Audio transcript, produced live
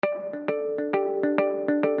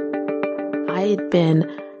I had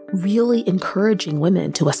been really encouraging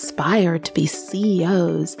women to aspire to be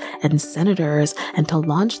CEOs and senators and to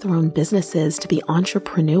launch their own businesses, to be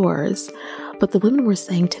entrepreneurs. But the women were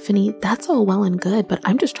saying, Tiffany, that's all well and good, but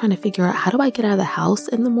I'm just trying to figure out, how do I get out of the house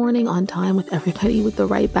in the morning on time with everybody with the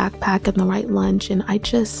right backpack and the right lunch? And I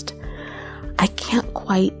can't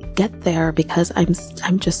quite get there because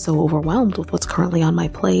I'm just so overwhelmed with what's currently on my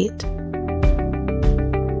plate.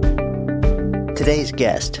 Today's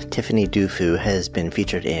guest, Tiffany Dufu, has been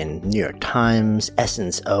featured in New York Times,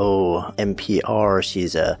 Essence O, NPR.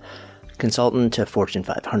 She's a consultant to Fortune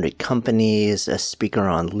 500 companies, a speaker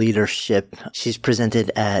on leadership. She's presented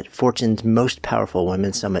at Fortune's Most Powerful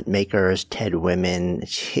Women Summit Makers, TED Women.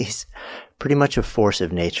 She's pretty much a force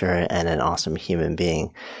of nature and an awesome human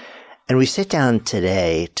being. And we sit down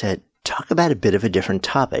today to talk about a bit of a different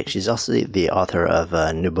topic. She's also the author of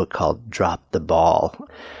a new book called Drop the Ball.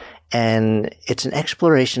 And it's an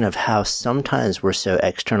exploration of how sometimes we're so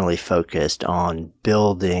externally focused on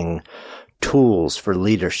building tools for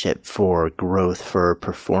leadership, for growth, for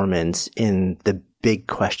performance in the big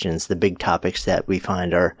questions, the big topics that we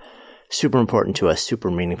find are super important to us, super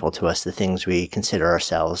meaningful to us, the things we consider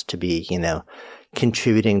ourselves to be,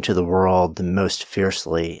 contributing to the world the most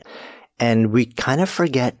fiercely. And we kind of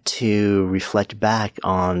forget to reflect back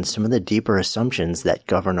on some of the deeper assumptions that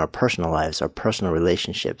govern our personal lives, our personal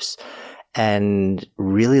relationships, and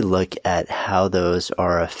really look at how those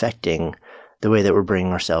are affecting the way that we're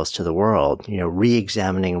bringing ourselves to the world,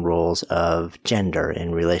 re-examining roles of gender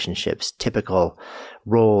in relationships, typical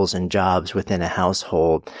roles and jobs within a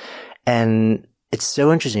household. And it's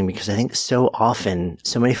so interesting because I think so often,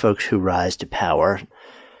 so many folks who rise to power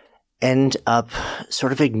end up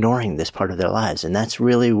sort of ignoring this part of their lives. And that's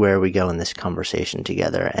really where we go in this conversation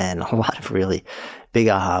together, and a lot of really big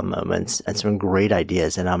aha moments and some great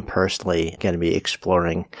ideas that I'm personally going to be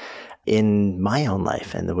exploring in my own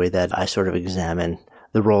life and the way that I sort of examine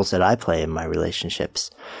the roles that I play in my relationships.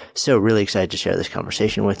 So really excited to share this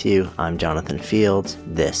conversation with you. I'm Jonathan Fields.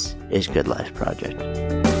 This is Good Life Project.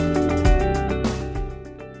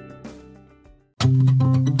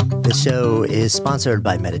 The show is sponsored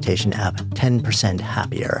by meditation app 10%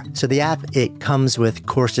 Happier. So the app, it comes with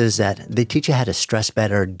courses that they teach you how to stress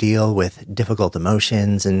better, deal with difficult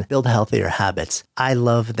emotions, and build healthier habits. I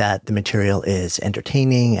love that the material is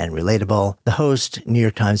entertaining and relatable. The host, New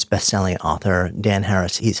York Times bestselling author Dan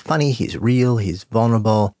Harris, he's funny, he's real, he's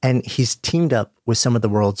vulnerable, and he's teamed up with some of the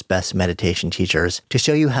world's best meditation teachers to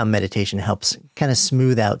show you how meditation helps kind of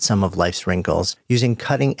smooth out some of life's wrinkles using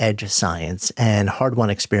cutting-edge science and hard-won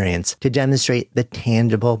experience to demonstrate the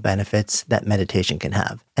tangible benefits that meditation can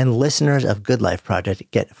have. And listeners of Good Life Project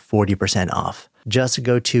get 40% off. Just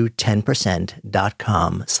go to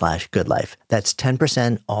 10%.com/goodlife. That's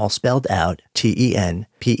 10% all spelled out,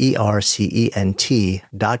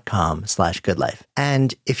 TENPERCENT.com/goodlife.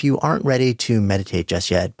 And if you aren't ready to meditate just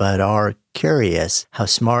yet, but are curious how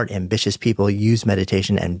smart, ambitious people use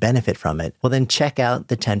meditation and benefit from it, well then check out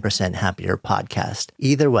the 10% Happier podcast.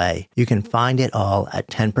 Either way, you can find it all at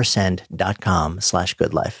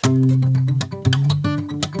 10%.com/goodlife.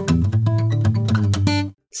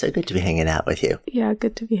 So good to be hanging out with you. Yeah,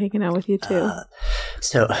 good to be hanging out with you too.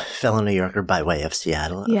 So, fellow New Yorker by way of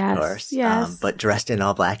Seattle, of course. Yes. But dressed in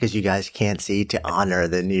all black, as you guys can't see, to honor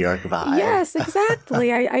the New York vibe. Yes,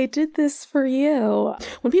 exactly. I did this for you.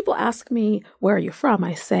 When people ask me, where are you from?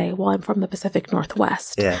 I say, well, I'm from the Pacific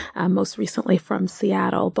Northwest. Yeah. Most recently from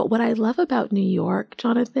Seattle. But what I love about New York,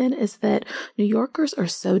 Jonathan, is that New Yorkers are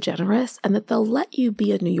so generous and that they'll let you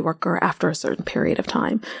be a New Yorker after a certain period of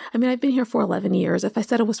time. I mean, I've been here for 11 years. If I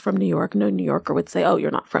said I was from New York, no New Yorker would say, oh, you're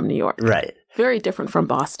not from New York. Right. Very different from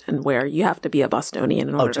Boston, where you have to be a Bostonian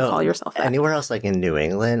in order to call yourself that. Anywhere else, like in New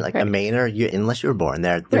England, like a Mainer, unless you were born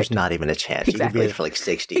there, there's not even a chance. Exactly. You could be there for like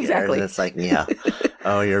 60 years, and it's like,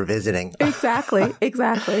 oh, you're visiting. Exactly.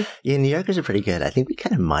 Yeah, New Yorkers are pretty good. I think we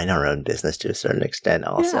kind of mind our own business to a certain extent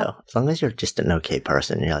also. Yeah. As long as you're just an okay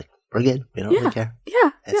person, you're like, we're good. We don't really care.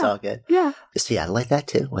 Yeah. It's all good. Yeah. Is Seattle like that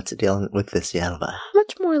too? What's the deal with the Seattle vibe?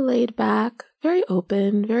 Much more laid back, very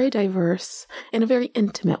open, very diverse in a very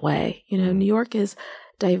intimate way. New York is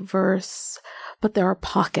diverse, but there are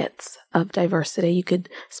pockets of diversity. You could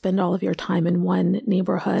spend all of your time in one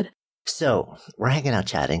neighborhood. So we're hanging out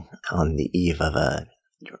chatting on the eve of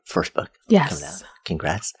your first book coming out.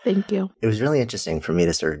 Congrats. Thank you. It was really interesting for me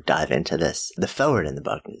to sort of dive into this. The foreword in the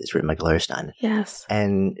book is written by Gloria Steinem. Yes.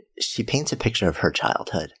 And she paints a picture of her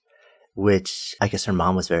childhood, which I guess her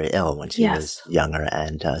mom was very ill when she was younger.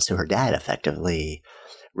 And so her dad effectively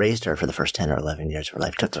raised her for the first 10 or 11 years of her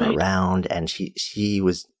life, took her around, and she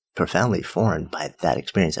was profoundly foreign by that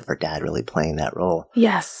experience of her dad really playing that role.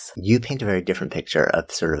 Yes. You paint a very different picture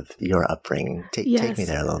of sort of your upbringing. Take me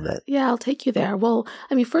there a little bit. Yeah, I'll take you there. Well,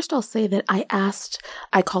 I mean, first I'll say that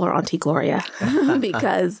I call her Auntie Gloria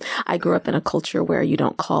because I grew up in a culture where you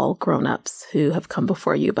don't call grown-ups who have come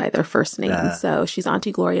before you by their first name. So she's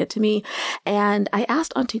Auntie Gloria to me. And I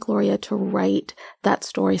asked Auntie Gloria to write that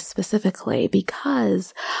story specifically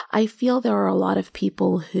because I feel there are a lot of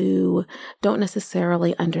people who don't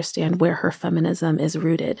necessarily understand where her feminism is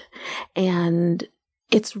rooted. And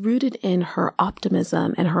it's rooted in her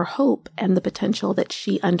optimism and her hope and the potential that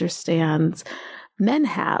she understands men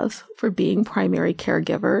have for being primary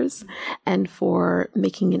caregivers and for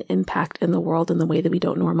making an impact in the world in the way that we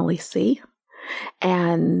don't normally see.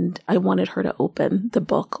 And I wanted her to open the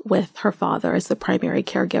book with her father as the primary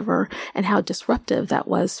caregiver and how disruptive that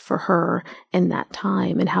was for her in that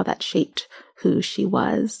time and how that shaped who she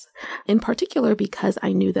was, in particular because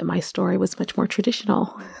I knew that my story was much more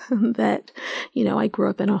traditional, that, I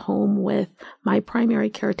grew up in a home with my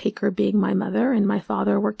primary caretaker being my mother and my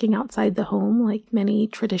father working outside the home like many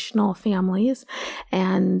traditional families,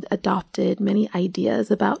 and adopted many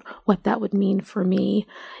ideas about what that would mean for me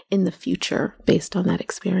in the future based on that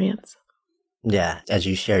experience. Yeah. As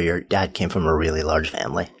you share, your dad came from a really large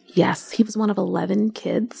family. Yes, he was one of 11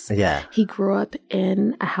 kids. Yeah. He grew up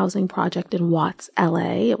in a housing project in Watts,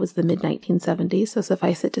 LA. It was the mid-1970s, so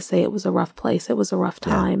suffice it to say it was a rough place. It was a rough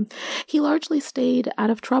time. Yeah. He largely stayed out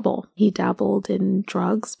of trouble. He dabbled in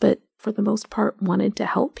drugs, but for the most part wanted to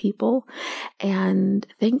help people. And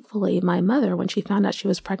thankfully, my mother, when she found out she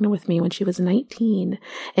was pregnant with me when she was 19,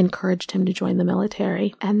 encouraged him to join the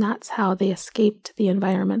military. And that's how they escaped the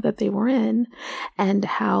environment that they were in and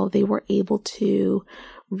how they were able to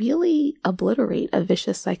really obliterate a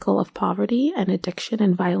vicious cycle of poverty and addiction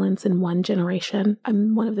and violence in one generation.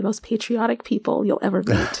 I'm one of the most patriotic people you'll ever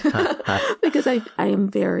meet because I am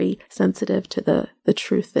very sensitive to the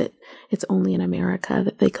truth that it's only in America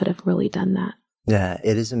that they could have really done that. Yeah,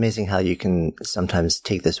 it is amazing how you can sometimes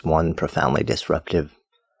take this one profoundly disruptive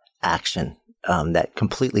action that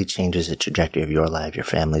completely changes the trajectory of your life, your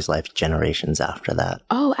family's life, generations after that.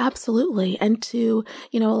 Oh, absolutely. And to,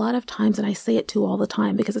 a lot of times, and I say it too all the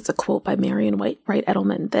time because it's a quote by Marion Wright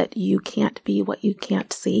Edelman, that you can't be what you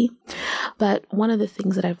can't see. But one of the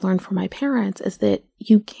things that I've learned from my parents is that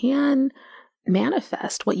you can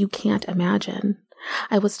manifest what you can't imagine.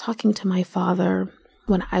 I was talking to my father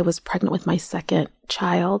when I was pregnant with my second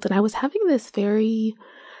child, and I was having this very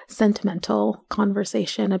sentimental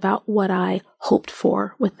conversation about what I hoped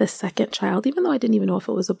for with this second child, even though I didn't even know if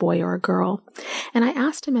it was a boy or a girl. And I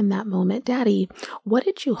asked him in that moment, Daddy, what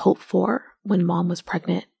did you hope for when Mom was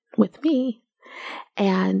pregnant with me?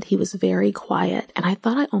 And he was very quiet. And I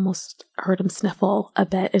thought I almost heard him sniffle a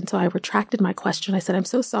bit. And so I retracted my question. I said, I'm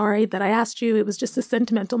so sorry that I asked you. It was just a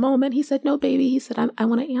sentimental moment. He said, no, baby. He said, I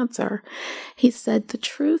want to answer. He said, the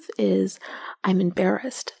truth is, I'm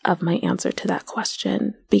embarrassed of my answer to that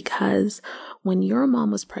question because when your mom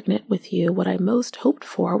was pregnant with you, what I most hoped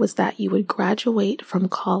for was that you would graduate from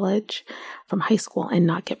college, from high school, and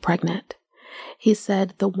not get pregnant. He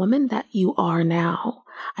said, the woman that you are now,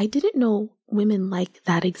 I didn't know women like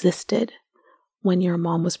that existed when your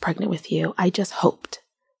mom was pregnant with you. I just hoped.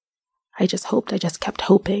 I just kept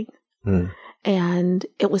hoping. And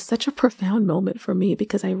it was such a profound moment for me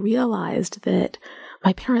because I realized that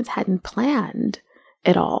my parents hadn't planned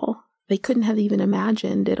it all. They couldn't have even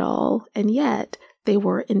imagined it all. And yet they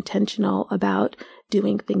were intentional about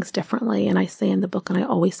doing things differently. And I say in the book, and I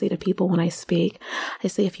always say to people when I speak, I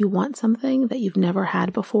say, if you want something that you've never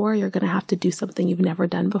had before, you're going to have to do something you've never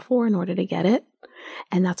done before in order to get it.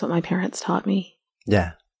 And that's what my parents taught me.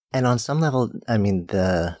 Yeah. And on some level, I mean,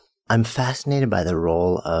 I'm fascinated by the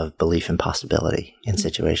role of belief in possibility in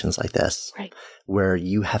situations like this, right, where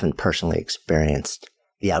you haven't personally experienced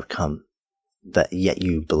the outcome, but yet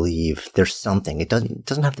you believe there's something. It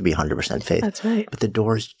doesn't have to be 100% faith. That's right. But the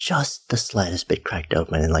door is just the slightest bit cracked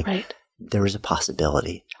open and right, there is a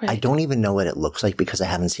possibility. Right. I don't even know what it looks like because I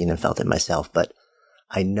haven't seen and felt it myself, but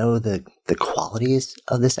I know the qualities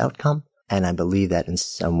of this outcome. And I believe that in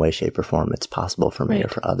some way, shape, or form, it's possible for me or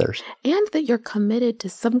for others. And that you're committed to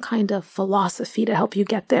some kind of philosophy to help you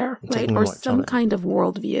get there, right? Or some kind of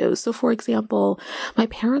worldview. So, for example, my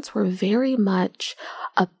parents were very much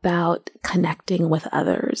about connecting with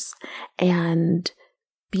others and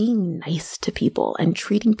being nice to people and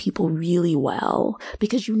treating people really well,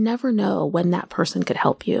 because you never know when that person could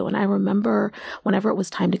help you. And I remember whenever it was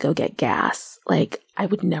time to go get gas, I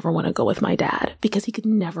would never want to go with my dad because he could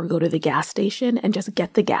never go to the gas station and just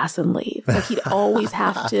get the gas and leave. Like he'd always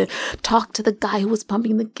have to talk to the guy who was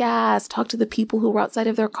pumping the gas, talk to the people who were outside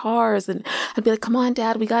of their cars. And I'd be like, come on,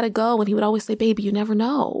 Dad, we got to go. And he would always say, baby, you never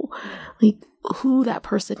know like who that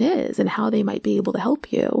person is and how they might be able to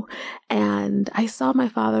help you. And I saw my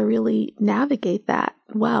father really navigate that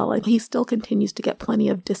well. And he still continues to get plenty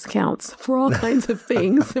of discounts for all kinds of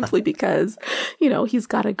things simply because, he's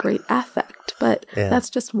got a great affect. But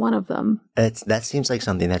that's just one of them. That seems like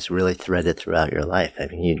something that's really threaded throughout your life. I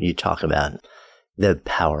mean, you talk about the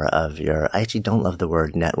power of I actually don't love the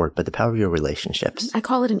word network, but the power of your relationships. I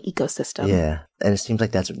call it an ecosystem. Yeah. And it seems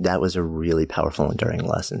like that was a really powerful, enduring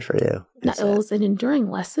lesson for you. It was an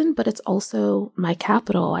enduring lesson, but it's also my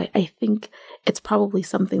capital. I think it's probably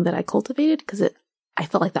something that I cultivated because I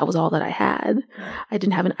felt like that was all that I had. I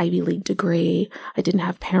didn't have an Ivy League degree. I didn't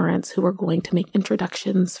have parents who were going to make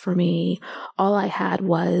introductions for me. All I had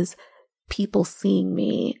was people seeing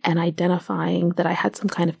me and identifying that I had some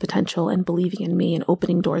kind of potential and believing in me and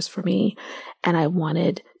opening doors for me. And I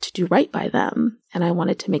wanted to do right by them. And I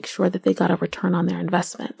wanted to make sure that they got a return on their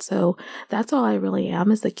investment. So that's all I really am,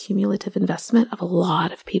 is the cumulative investment of a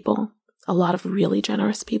lot of people, a lot of really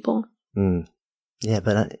generous people. Mm. Yeah,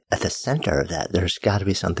 but at the center of that, there's got to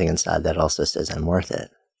be something inside that also says I'm worth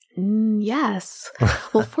it. Yes.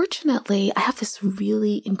 Well, fortunately, I have this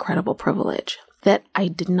really incredible privilege that I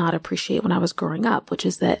did not appreciate when I was growing up, which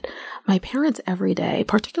is that my parents every day,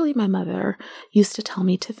 particularly my mother, used to tell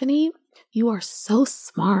me, Tiffany, you are so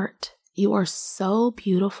smart. You are so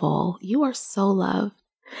beautiful. You are so loved.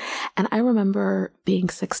 And I remember being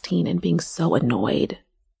 16 and being so annoyed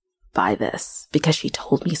by this because she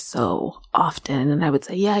told me so often. And I would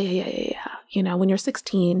say, yeah. When you're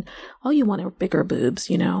 16, all you want are bigger boobs,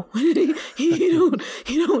 you don't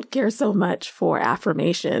care so much for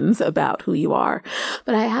affirmations about who you are.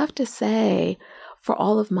 But I have to say, for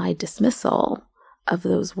all of my dismissal of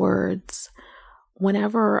those words,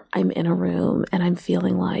 whenever I'm in a room and I'm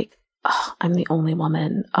feeling like, oh, I'm the only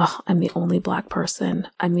woman, oh, I'm the only Black person,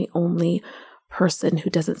 I'm the only person who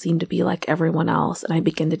doesn't seem to be like everyone else, and I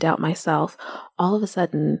begin to doubt myself, all of a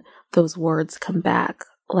sudden those words come back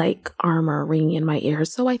like armor ringing in my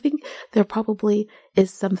ears. So I think there probably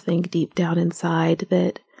is something deep down inside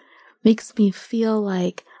that makes me feel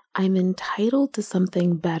like I'm entitled to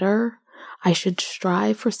something better. I should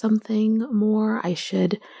strive for something more. I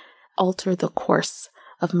should alter the course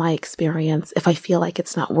of my experience if I feel like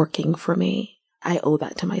it's not working for me. I owe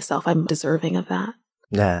that to myself. I'm deserving of that.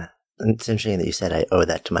 Yeah. It's interesting that you said I owe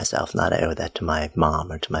that to myself, not I owe that to my mom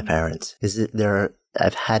or to my parents.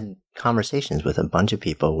 I've had conversations with a bunch of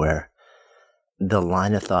people where the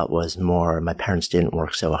line of thought was more, my parents didn't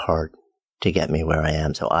work so hard to get me where I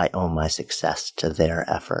am, so I owe my success to their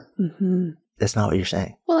effort. Mm-hmm. That's not what you're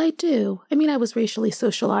saying. Well, I do. I mean, I was racially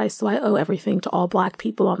socialized, so I owe everything to all Black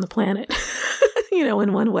people on the planet,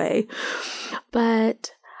 in one way.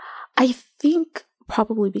 But I think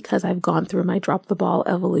probably because I've gone through my drop the ball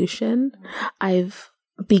evolution, I've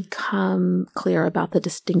become clear about the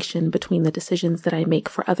distinction between the decisions that I make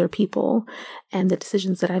for other people and the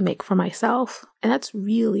decisions that I make for myself. And that's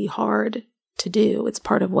really hard to do. It's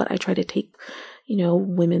part of what I try to take,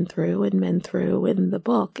 women through and men through in the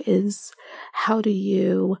book, is how do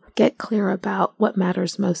you get clear about what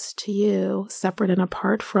matters most to you, separate and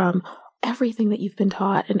apart from everything that you've been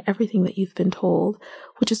taught and everything that you've been told,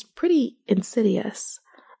 which is pretty insidious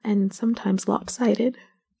and sometimes lopsided.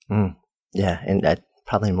 Yeah, and that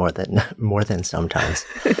probably more than sometimes.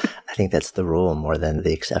 I think that's the rule more than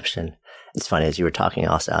the exception. It's funny, as you were talking,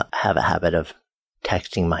 also I have a habit of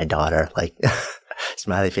texting my daughter, like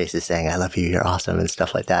smiley faces saying, I love you, you're awesome, and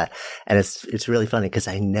stuff like that. And it's really funny because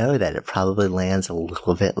I know that it probably lands a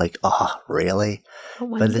little bit like, oh, really?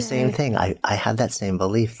 But the same thing, I have that same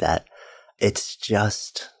belief that it's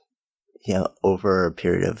just, over a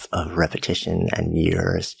period of repetition and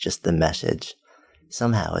years, just the message,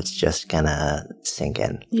 somehow it's just gonna sink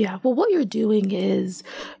in. Yeah. Well, what you're doing is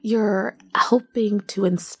you're helping to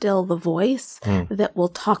instill the voice that will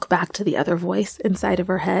talk back to the other voice inside of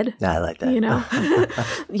her head. I like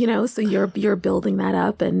that. So you're building that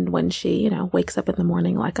up. And when she, wakes up in the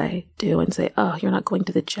morning like I do and say, oh, you're not going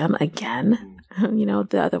to the gym again.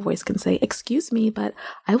 The other voice can say, excuse me, but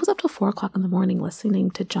I was up till 4:00 in the morning listening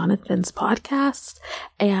to Jonathan's podcast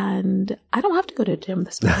and I don't have to go to the gym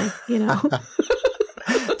this morning,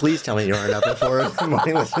 Please tell me you weren't up at 4 in the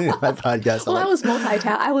morning listening to my podcast. Well, I was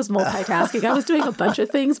multitasking. I was doing a bunch of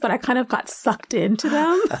things, but I kind of got sucked into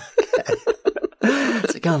them.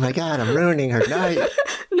 Okay. like, oh my God, I'm ruining her night.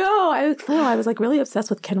 No, I was like really obsessed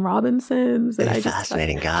with Ken Robinson's. And He's a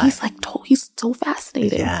fascinating guy. He's so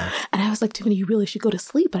fascinating. Yeah. And I was like, Tiffany, you really should go to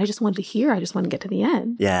sleep. But I just wanted to hear. I just wanted to get to the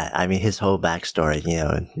end. Yeah. I mean, his whole backstory,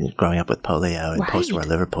 growing up with polio and post-war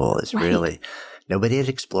Liverpool is really, nobody had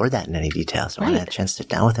explored that in any detail. So when I had a chance to sit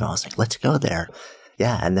down with him, I was like, let's go there.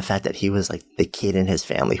 Yeah. And the fact that he was like the kid in his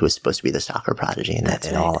family who was supposed to be the soccer prodigy and that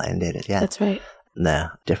it all ended. Yeah. That's right. No,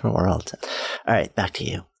 different world. All right. Back to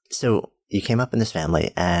you. So you came up in this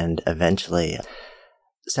family and eventually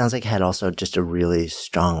sounds like had also just a really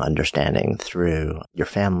strong understanding through your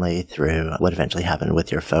family, through what eventually happened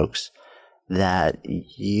with your folks, that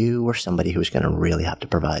you were somebody who was going to really have to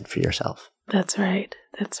provide for yourself. That's right.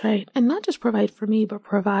 That's right. And not just provide for me, but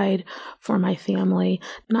provide for my family,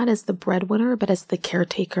 not as the breadwinner, but as the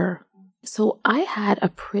caretaker. So I had a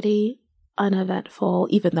pretty uneventful,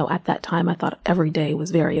 even though at that time I thought every day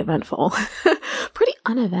was very eventful, pretty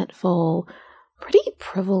uneventful, pretty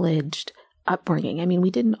privileged upbringing. I mean, we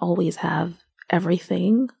didn't always have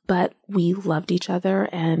everything, but we loved each other.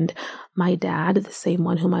 And my dad, the same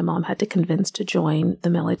one who my mom had to convince to join the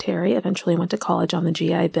military, eventually went to college on the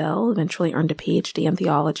GI Bill, eventually earned a PhD in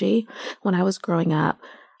theology. When I was growing up,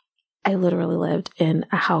 I literally lived in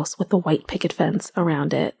a house with a white picket fence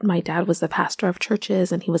around it. My dad was the pastor of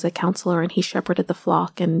churches and he was a counselor and he shepherded the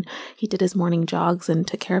flock and he did his morning jogs and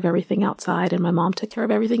took care of everything outside. And my mom took care of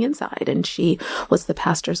everything inside and she was the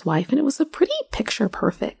pastor's wife. And it was a pretty picture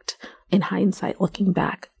perfect, in hindsight, looking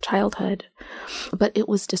back, childhood. But it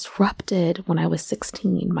was disrupted when I was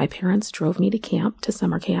 16. My parents drove me to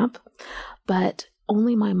summer camp, but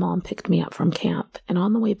only my mom picked me up from camp. And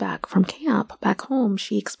on the way back from camp, back home,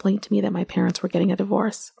 she explained to me that my parents were getting a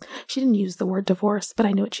divorce. She didn't use the word divorce, but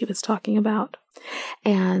I knew what she was talking about.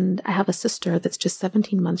 And I have a sister that's just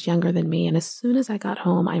 17 months younger than me. And as soon as I got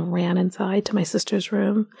home, I ran inside to my sister's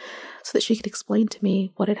room so that she could explain to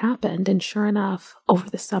me what had happened. And sure enough, over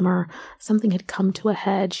the summer, something had come to a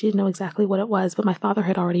head. She didn't know exactly what it was, but my father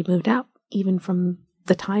had already moved out, even from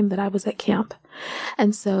the time that I was at camp.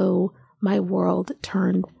 And so my world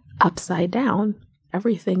turned upside down.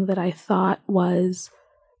 Everything that I thought was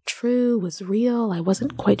true, was real. I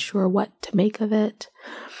wasn't quite sure what to make of it.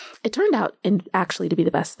 It turned out actually to be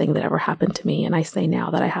the best thing that ever happened to me. And I say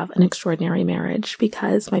now that I have an extraordinary marriage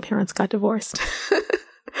because my parents got divorced.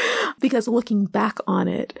 Because looking back on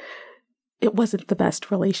it, it wasn't the best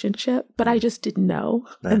relationship, but I just didn't know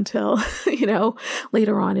until,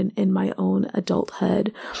 later on in my own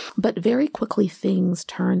adulthood. But very quickly, things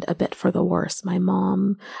turned a bit for the worse. My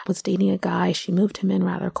mom was dating a guy. She moved him in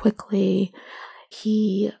rather quickly.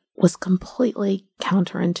 He was completely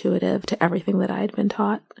counterintuitive to everything that I had been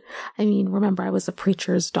taught. I mean, remember, I was a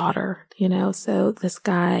preacher's daughter, so this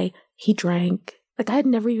guy, he drank. The guy had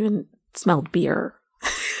never even smelled beer.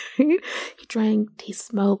 He drank, he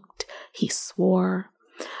smoked, he swore.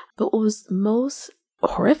 But what was most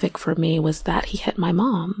horrific for me was that he hit my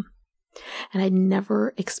mom. And I'd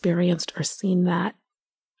never experienced or seen that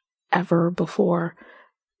ever before,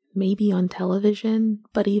 maybe on television.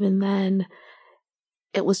 But even then,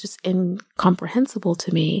 it was just incomprehensible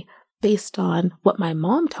to me based on what my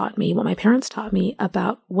mom taught me, what my parents taught me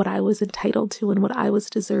about what I was entitled to and what I was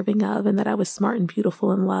deserving of, and that I was smart and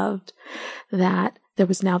beautiful and loved, that there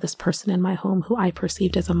was now this person in my home who I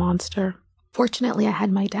perceived as a monster. Fortunately, I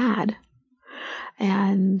had my dad,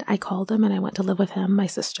 and I called him and I went to live with him. My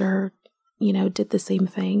sister, did the same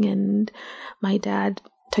thing, and my dad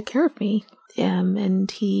took care of me, and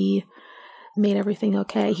he made everything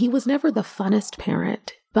okay. He was never the funnest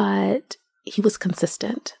parent, but he was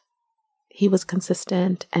consistent. He was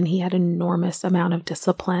consistent, and he had an enormous amount of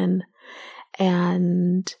discipline,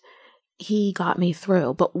 and he got me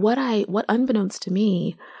through. But what unbeknownst to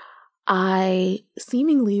me, I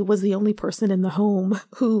seemingly was the only person in the home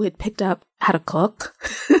who had picked up how to cook,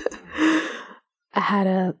 how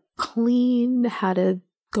to clean, how to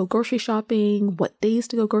go grocery shopping, what days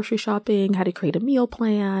to go grocery shopping, how to create a meal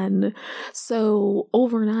plan. So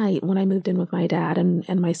overnight, when I moved in with my dad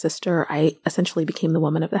and my sister, I essentially became the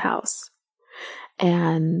woman of the house.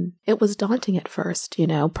 And it was daunting at first,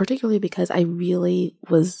 particularly because I really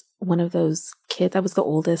was one of those kids. I was the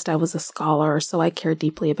oldest. I was a scholar. So I cared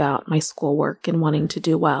deeply about my schoolwork and wanting to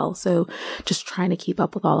do well. So just trying to keep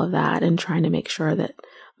up with all of that and trying to make sure that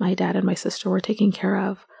my dad and my sister were taken care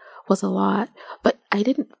of was a lot. But I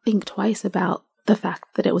didn't think twice about the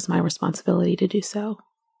fact that it was my responsibility to do so.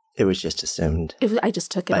 It was just assumed. I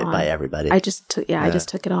just took it on. By everybody. I just took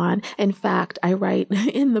it on. In fact, I write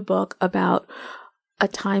in the book about a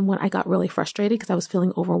time when I got really frustrated because I was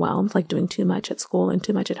feeling overwhelmed, like doing too much at school and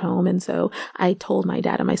too much at home. And so I told my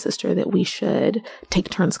dad and my sister that we should take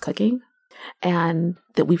turns cooking and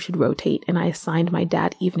that we should rotate. And I assigned my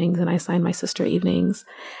dad evenings and I assigned my sister evenings.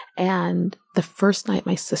 And the first night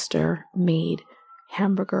my sister made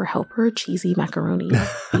hamburger helper, cheesy macaroni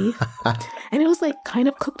beef. And it was like kind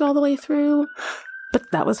of cooked all the way through, but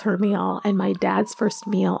that was her meal. And my dad's first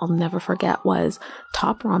meal, I'll never forget, was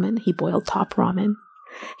top ramen. He boiled top ramen.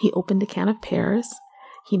 He opened a can of pears.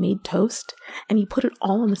 He made toast and he put it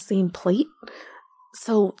all on the same plate.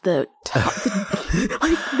 So the top,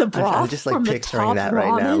 the broth I'm just like from picturing the top that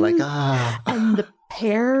ramen right now. Like, and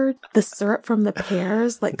the syrup from the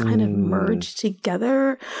pears, like kind of merged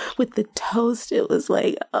together with the toast. It was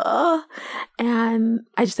like, and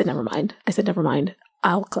I just said, never mind. I said, never mind.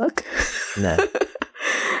 I'll cook. No.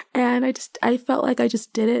 And I felt like I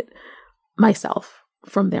just did it myself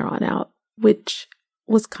from there on out, which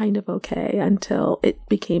was kind of okay until it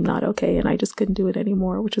became not okay. And I just couldn't do it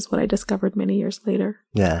anymore, which is what I discovered many years later.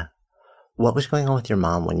 Yeah. What was going on with your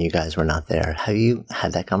mom when you guys were not there? Have you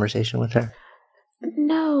had that conversation with her?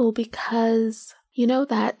 No, because you know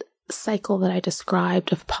that cycle that I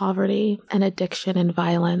described of poverty and addiction and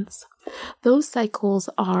violence, those cycles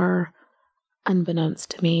are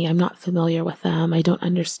unbeknownst to me. I'm not familiar with them. I don't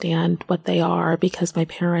understand what they are because my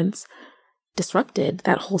parents disrupted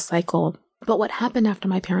that whole cycle. But what happened after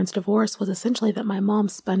my parents' divorce was essentially that my mom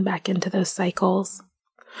spun back into those cycles.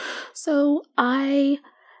 So I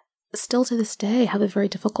still to this day have a very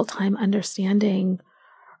difficult time understanding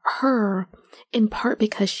her, in part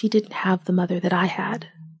because she didn't have the mother that I had.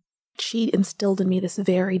 She instilled in me this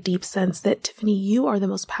very deep sense that, Tiffany, you are the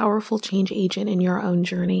most powerful change agent in your own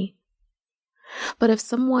journey. But if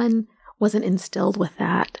someone wasn't instilled with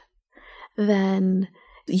that, then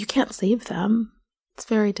you can't save them. It's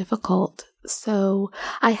very difficult. So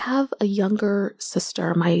I have a younger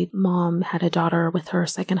sister. My mom had a daughter with her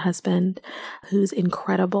second husband who's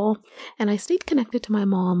incredible. And I stayed connected to my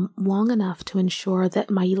mom long enough to ensure that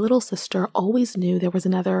my little sister always knew there was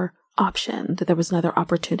another option, that there was another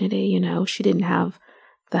opportunity. You know, she didn't have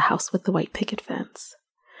the house with the white picket fence.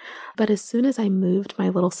 But as soon as I moved my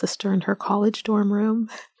little sister in her college dorm room,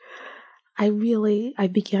 I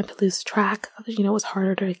began to lose track. You know, it was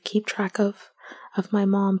harder to keep track of my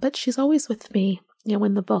mom, but she's always with me. You know,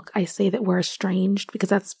 in the book, I say that we're estranged because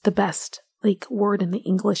that's the best word in the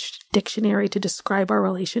English dictionary to describe our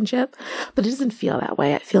relationship. But it doesn't feel that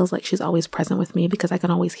way. It feels like she's always present with me because I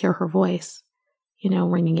can always hear her voice, you know,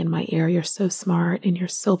 ringing in my ear. You're so smart and you're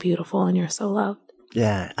so beautiful and you're so loved.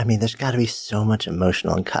 Yeah. I mean, there's got to be so much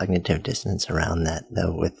emotional and cognitive dissonance around that,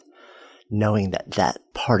 though, with knowing that that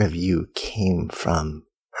part of you came from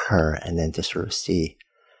her and then to sort of see,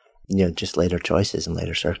 you know, just later choices and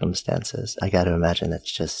later circumstances. I got to imagine that's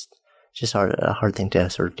just a hard thing to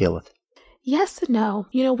sort of deal with. Yes and no.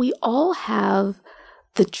 You know, we all have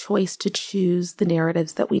the choice to choose the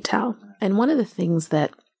narratives that we tell. And one of the things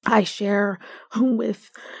that I share with,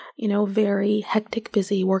 you know, very hectic,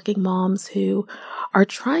 busy working moms who are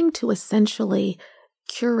trying to essentially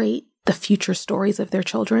curate the future stories of their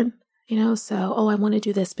children, you know, so, I want to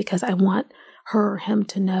do this because I want her or him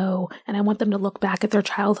to know, and I want them to look back at their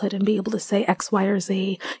childhood and be able to say X, Y, or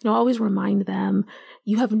Z. You know, always remind them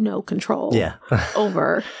you have no control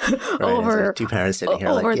over like two parents sitting here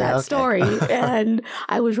over that story. And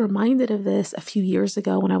I was reminded of this a few years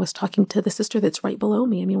ago when I was talking to the sister that's right below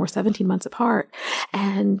me. I mean, we're 17 months apart,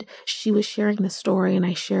 and she was sharing this story, and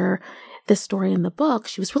I share this story in the book.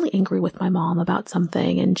 She was really angry with my mom about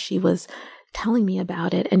something, and she was telling me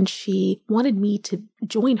about it, and she wanted me to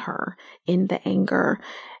join her in the anger.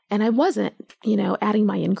 And I wasn't, you know, adding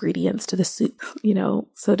my ingredients to the soup, you know,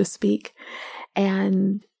 so to speak.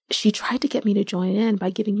 And she tried to get me to join in by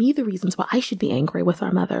giving me the reasons why I should be angry with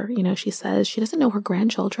our mother. You know, she says she doesn't know her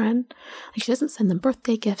grandchildren. Like, she doesn't send them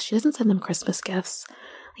birthday gifts. She doesn't send them Christmas gifts.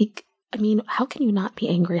 Like, I mean, how can you not be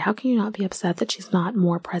angry? How can you not be upset that she's not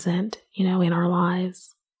more present, you know, in our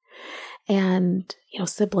lives? And, you know,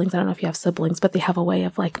 siblings, I don't know if you have siblings, but they have a way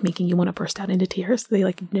of making you want to burst out into tears.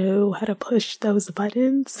 They know how to push those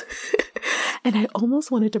buttons. And I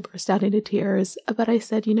almost wanted to burst out into tears, but I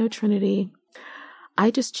said, you know, Trinity,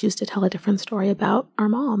 I just choose to tell a different story about our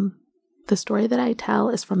mom. The story that I tell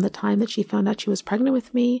is from the time that she found out she was pregnant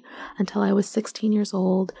with me until I was 16 years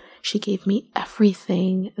old. She gave me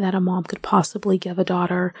everything that a mom could possibly give a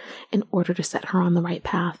daughter in order to set her on the right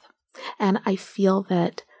path. And I feel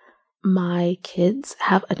that my kids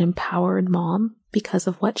have an empowered mom because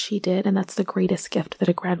of what she did. And that's the greatest gift that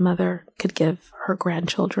a grandmother could give her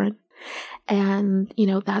grandchildren. And, you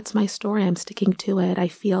know, that's my story. I'm sticking to it. I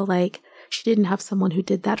feel like she didn't have someone who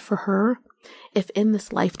did that for her. If in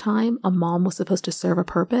this lifetime a mom was supposed to serve a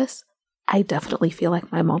purpose, I definitely feel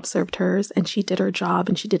like my mom served hers, and she did her job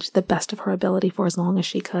and she did it to the best of her ability for as long as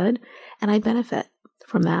she could. And I benefit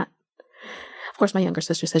from that. Of course, my younger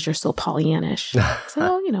sister says you're so Pollyannish.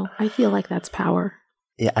 So, I feel like that's power.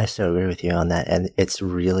 Yeah, I so agree with you on that. And it's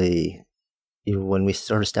really, when we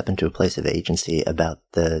sort of step into a place of agency about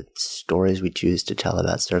the stories we choose to tell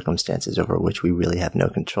about circumstances over which we really have no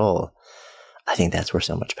control, I think that's where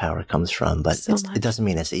so much power comes from. But it doesn't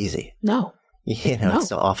mean it's easy. No. No. It's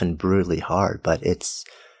so often brutally hard, but it's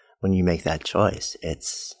when you make that choice, it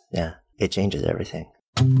changes everything.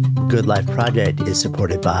 Good Life Project is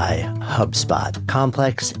supported by HubSpot.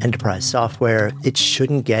 Complex enterprise software, it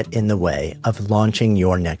shouldn't get in the way of launching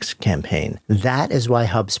your next campaign. That is why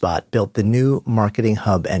HubSpot built the new Marketing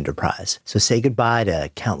Hub Enterprise. So say goodbye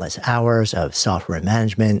to countless hours of software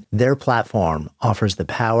management. Their platform offers the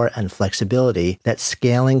power and flexibility that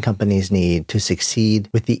scaling companies need to succeed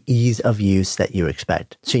with the ease of use that you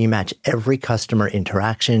expect. So you match every customer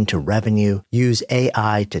interaction to revenue, use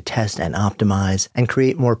AI to test and optimize, and create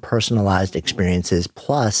more personalized experiences.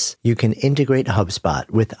 Plus, you can integrate HubSpot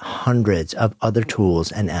with hundreds of other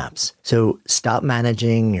tools and apps. So stop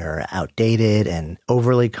managing your outdated and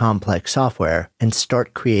overly complex software and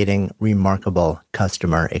start creating remarkable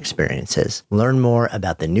customer experiences. Learn more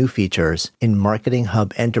about the new features in Marketing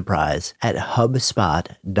Hub Enterprise at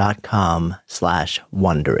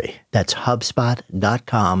HubSpot.com/Wondery. That's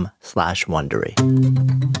HubSpot.com/Wondery.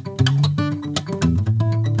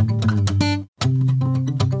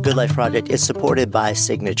 Good Life Project is supported by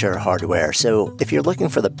Signature Hardware. So if you're looking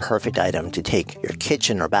for the perfect item to take your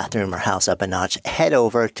kitchen or bathroom or house up a notch, head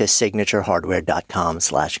over to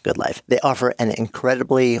signaturehardware.com/goodlife. They offer an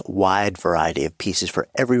incredibly wide variety of pieces for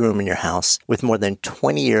every room in your house with more than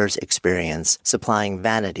 20 years experience supplying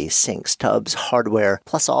vanities, sinks, tubs, hardware,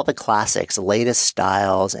 plus all the classics, latest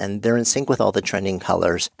styles, and they're in sync with all the trending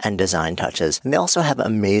colors and design touches. And they also have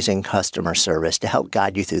amazing customer service to help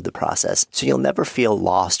guide you through the process, so you'll never feel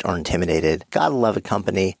lost or intimidated. Gotta love a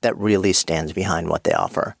company that really stands behind what they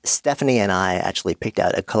offer. Stephanie and I actually picked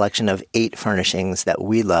out a collection of 8 furnishings that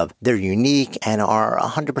we love. They're unique and are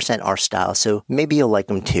 100% our style, so maybe you'll like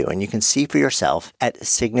them too. And you can see for yourself at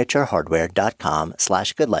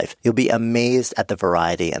signaturehardware.com/goodlife. You'll be amazed at the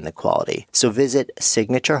variety and the quality. So visit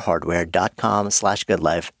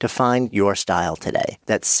signaturehardware.com/goodlife to find your style today.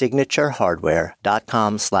 That's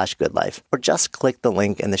signaturehardware.com/goodlife. Or just click the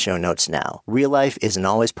link in the show notes now. Real life isn't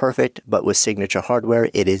always perfect, but with Signature Hardware,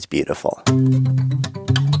 it is beautiful.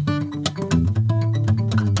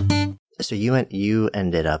 So you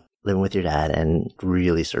ended up living with your dad and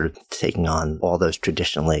really sort of taking on all those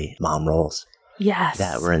traditionally mom roles. Yes.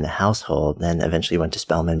 That were in the household, then eventually went to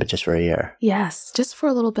Spelman, but just for a year. Yes, just for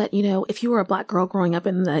a little bit. If you were a Black girl growing up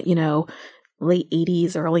in the, late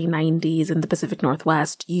 80s, early 90s in the Pacific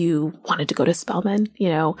Northwest, you wanted to go to Spelman.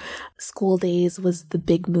 School Days was the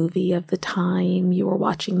big movie of the time. You were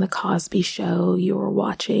watching The Cosby Show. You were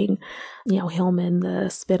watching, Hillman,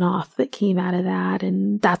 the spinoff that came out of that.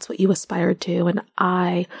 And that's what you aspired to. And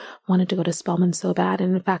I wanted to go to Spelman so bad.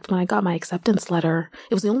 And in fact, when I got my acceptance letter,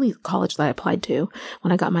 it was the only college that I applied to.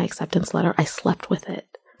 When I got my acceptance letter, I slept with it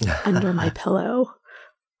under my pillow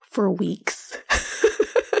for weeks.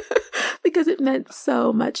 Because it meant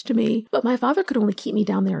so much to me. But my father could only keep me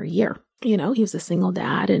down there a year. He was a single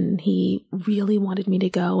dad and he really wanted me to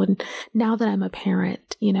go. And now that I'm a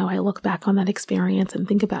parent, I look back on that experience and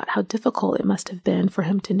think about how difficult it must have been for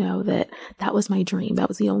him to know that that was my dream. That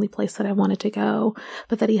was the only place that I wanted to go,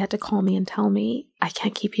 but that he had to call me and tell me, I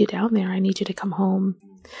can't keep you down there. I need you to come home.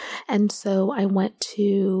 And so I went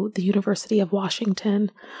to the University of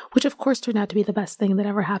Washington, which of course turned out to be the best thing that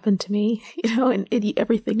ever happened to me, and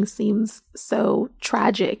everything seems so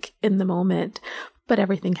tragic in the moment, but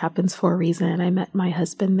everything happens for a reason. I met my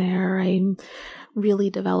husband there. I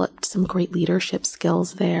really developed some great leadership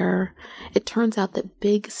skills there. It turns out that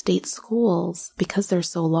big state schools, because they're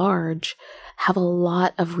so large, have a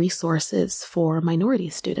lot of resources for minority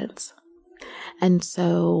students. And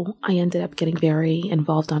so I ended up getting very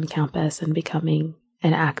involved on campus and becoming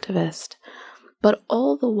an activist, but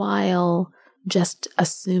all the while just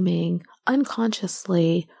assuming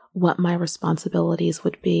unconsciously what my responsibilities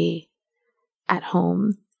would be at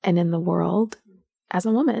home and in the world as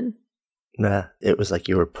a woman. It was like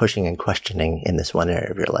you were pushing and questioning in this one area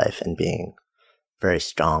of your life and being very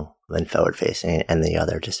strong and forward-facing, and the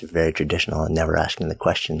other just very traditional and never asking the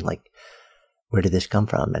question, like, where did this come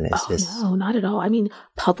from? And No, not at all. I mean,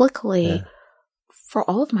 publicly, For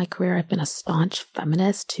all of my career, I've been a staunch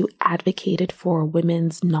feminist who advocated for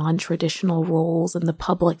women's non-traditional roles in the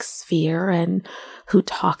public sphere and who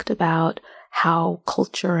talked about how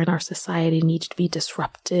culture and our society needs to be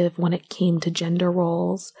disruptive when it came to gender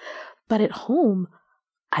roles. But at home,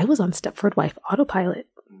 I was on Stepford Wife autopilot.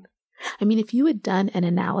 I mean, if you had done an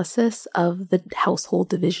analysis of the household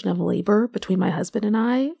division of labor between my husband and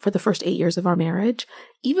I for the first 8 years of our marriage,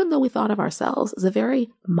 even though we thought of ourselves as a very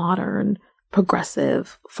modern,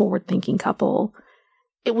 progressive, forward-thinking couple,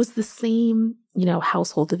 it was the same,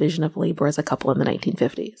 household division of labor as a couple in the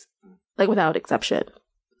 1950s, like without exception.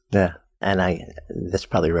 Yeah. And that's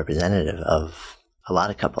probably representative of a lot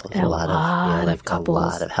of couples, A lot of couples, a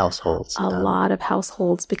lot of households. A lot of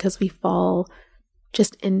households, because we fall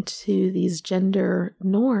just into these gender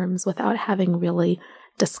norms without having really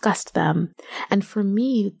discussed them. And for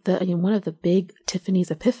me, one of the big Tiffany's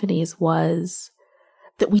epiphanies was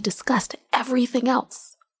that we discussed everything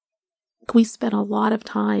else. We spent a lot of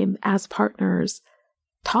time as partners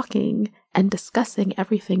talking and discussing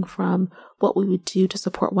everything from what we would do to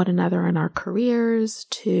support one another in our careers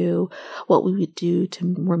to what we would do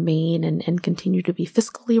to remain and continue to be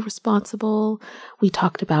fiscally responsible. We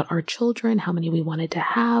talked about our children, how many we wanted to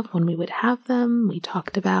have, when we would have them. We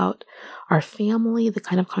talked about our family, the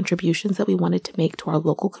kind of contributions that we wanted to make to our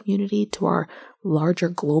local community, to our larger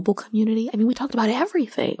global community. I mean, we talked about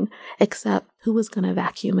everything except who was going to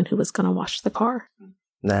vacuum and who was going to wash the car.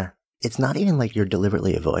 Nah. It's not even like you're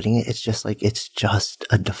deliberately avoiding it. It's just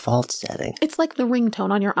a default setting. It's like the ringtone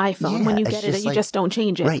on your iPhone. Yeah, when you get it, you just don't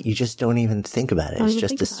change it. Right. You just don't even think about it. It's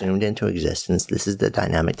just assumed into existence. This is the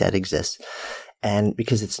dynamic that exists. And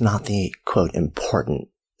because it's not the, quote, important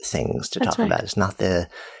things to talk about.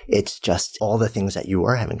 It's just all the things that you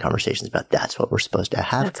are having conversations about. That's what we're supposed to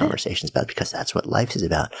have conversations about, because that's what life is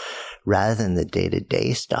about, rather than the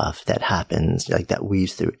day-to-day stuff that happens, like that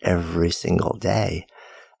weaves through every single day.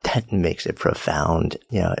 That makes a profound,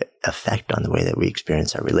 effect on the way that we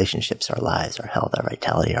experience our relationships, our lives, our health, our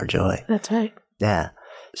vitality, our joy. That's right. Yeah.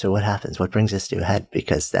 So what happens? What brings this to a head?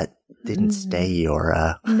 Because that didn't stay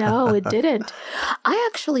your... No, it didn't. I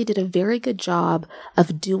actually did a very good job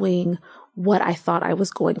of doing what I thought I was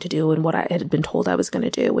going to do and what I had been told I was going to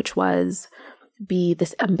do, which was be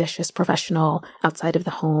this ambitious professional outside of the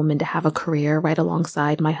home and to have a career right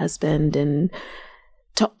alongside my husband, and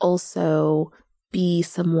to also be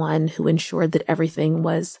someone who ensured that everything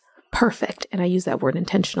was perfect. And I use that word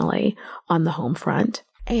intentionally on the home front.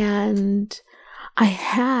 And I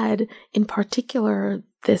had in particular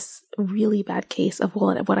this really bad case of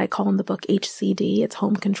what I call in the book HCD. It's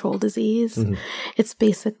home control disease. Mm-hmm. It's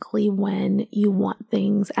basically when you want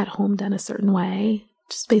things at home done a certain way,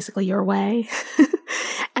 just basically your way.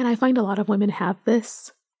 And I find a lot of women have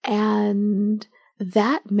this. And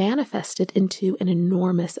that manifested into an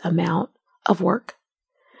enormous amount of work.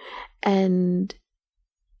 And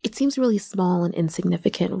it seems really small and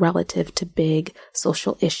insignificant relative to big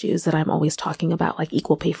social issues that I'm always talking about, like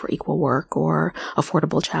equal pay for equal work or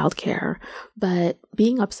affordable childcare. But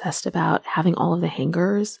being obsessed about having all of the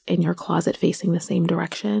hangers in your closet facing the same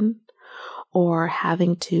direction, or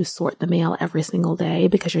having to sort the mail every single day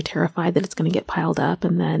because you're terrified that it's going to get piled up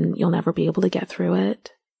and then you'll never be able to get through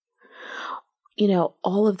it.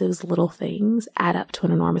 All of those little things add up to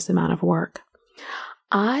an enormous amount of work.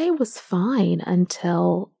 I was fine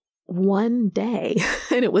until one day,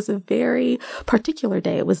 and it was a very particular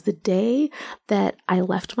day. It was the day that I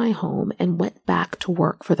left my home and went back to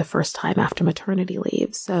work for the first time after maternity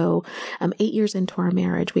leave. So 8 years into our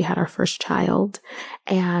marriage, we had our first child,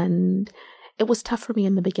 and it was tough for me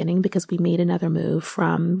in the beginning because we made another move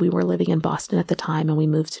we were living in Boston at the time and we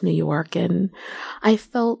moved to New York. And I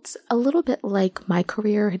felt a little bit like my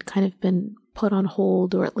career had kind of been put on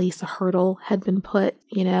hold, or at least a hurdle had been put,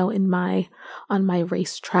 on my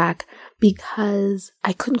racetrack, because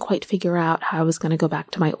I couldn't quite figure out how I was going to go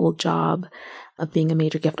back to my old job of being a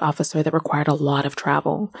major gift officer that required a lot of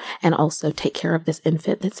travel and also take care of this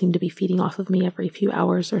infant that seemed to be feeding off of me every few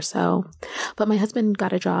hours or so. But my husband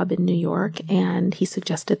got a job in New York and he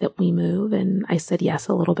suggested that we move, and I said yes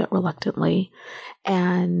a little bit reluctantly,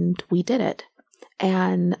 and we did it.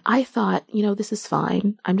 And I thought, this is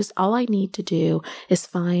fine. All I need to do is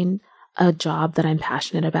find a job that I'm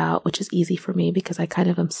passionate about, which is easy for me because I kind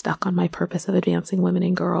of am stuck on my purpose of advancing women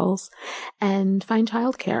and girls, and find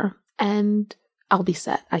childcare, and I'll be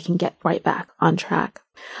set. I can get right back on track.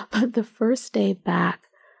 But the first day back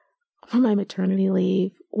from my maternity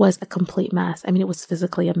leave was a complete mess. I mean, it was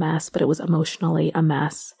physically a mess, but it was emotionally a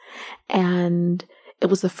mess. And it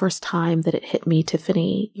was the first time that it hit me,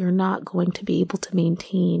 Tiffany, you're not going to be able to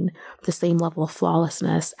maintain the same level of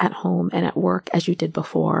flawlessness at home and at work as you did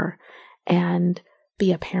before and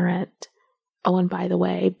be a parent. Oh, and by the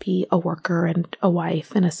way, be a worker and a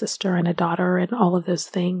wife and a sister and a daughter and all of those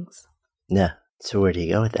things. Yeah. So where do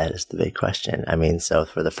you go with that is the big question. I mean, so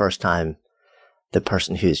for the first time, the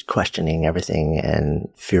person who's questioning everything and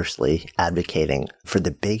fiercely advocating for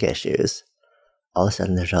the big issues, all of a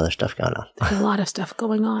sudden there's other stuff going on. There's a lot of stuff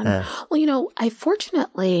going on. Well, I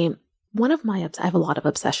fortunately, I have a lot of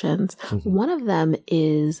obsessions. Mm-hmm. One of them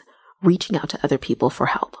is reaching out to other people for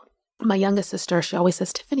help. My youngest sister, she always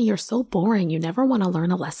says, Tiffany, you're so boring. You never want to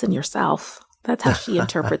learn a lesson yourself. That's how she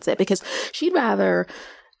interprets it, because she'd rather,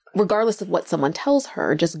 regardless of what someone tells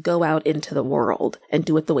her, just go out into the world and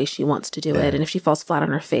do it the way she wants to do it. And if she falls flat on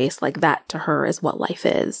her face, like that to her is what life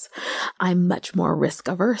is. I'm much more risk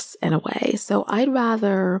averse in a way. So I'd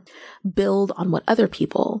rather build on what other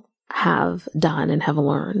people have done and have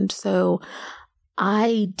learned. So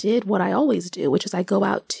I did what I always do, which is I go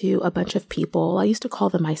out to a bunch of people. I used to call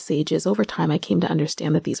them my sages. Over time, I came to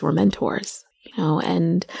understand that these were mentors.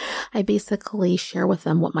 And I basically share with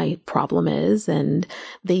them what my problem is, and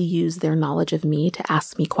they use their knowledge of me to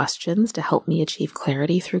ask me questions to help me achieve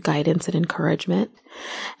clarity through guidance and encouragement.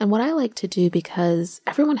 And what I like to do, because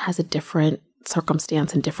everyone has a different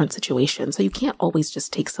circumstance and different situation, so you can't always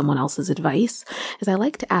just take someone else's advice, is I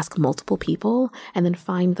like to ask multiple people and then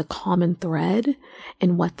find the common thread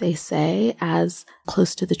in what they say as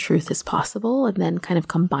close to the truth as possible, and then kind of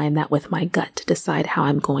combine that with my gut to decide how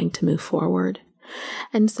I'm going to move forward.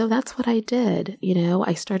 And so that's what I did.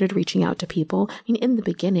 I started reaching out to people. In the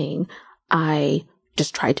beginning, I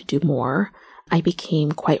just tried to do more. I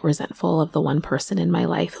became quite resentful of the one person in my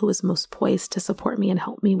life who was most poised to support me and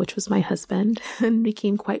help me, which was my husband, and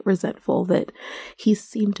became quite resentful that he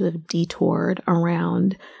seemed to have detoured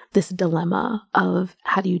around this dilemma of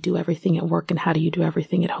how do you do everything at work and how do you do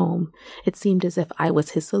everything at home. It seemed as if I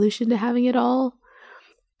was his solution to having it all,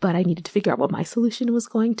 but I needed to figure out what my solution was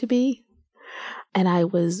going to be. And I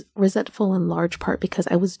was resentful in large part because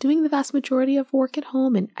I was doing the vast majority of work at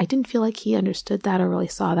home, and I didn't feel like he understood that or really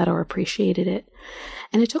saw that or appreciated it.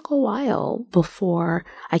 And it took a while before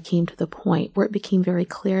I came to the point where it became very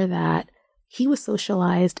clear that he was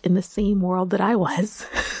socialized in the same world that I was.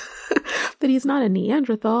 That he's not a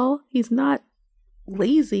Neanderthal. He's not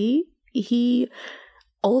lazy. He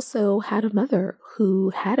also had a mother who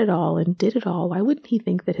had it all and did it all. Why wouldn't he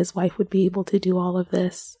think that his wife would be able to do all of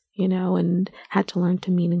this? And had to learn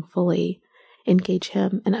to meaningfully engage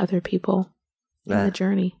him and other people in the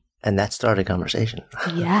journey. And that started a conversation.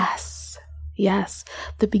 Yes.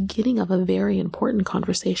 The beginning of a very important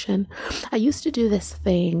conversation. I used to do this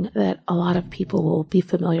thing that a lot of people will be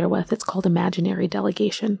familiar with. It's called imaginary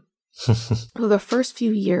delegation. The first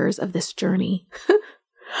few years of this journey,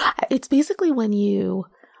 it's basically when you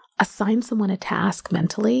assign someone a task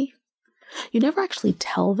mentally. You never actually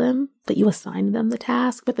tell them that you assigned them the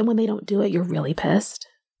task, but then when they don't do it, you're really pissed.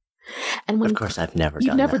 And when, of course, I've never done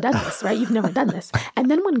You've never done this, right? You've never done this. And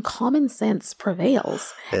then when common sense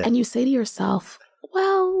prevails and you say to yourself,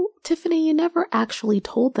 well, Tiffany, you never actually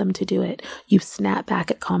told them to do it. You snap back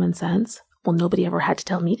at common sense. Well, nobody ever had to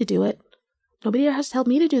tell me to do it. Nobody ever has to tell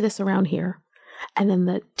me to do this around here. And then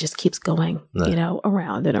that just keeps going,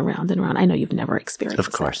 around and around and around. I know you've never experienced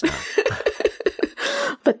Of course not.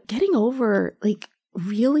 But getting over,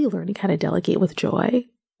 really learning how to delegate with joy,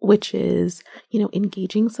 which is,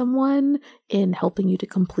 engaging someone in helping you to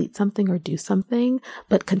complete something or do something,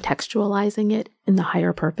 but contextualizing it in the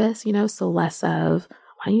higher purpose, so less of,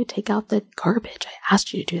 why don't you take out the garbage? I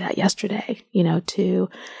asked you to do that yesterday, to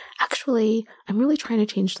actually, I'm really trying to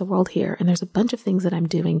change the world here. And there's a bunch of things that I'm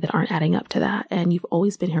doing that aren't adding up to that. And you've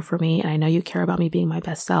always been here for me. And I know you care about me being my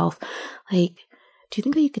best self. Do you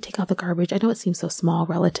think that you could take out the garbage? I know it seems so small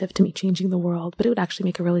relative to me changing the world, but it would actually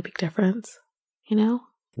make a really big difference,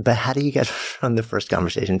 But how do you get from the first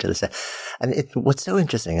conversation to the second? And what's so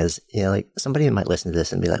interesting is, somebody might listen to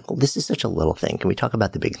this and be like, well, this is such a little thing. Can we talk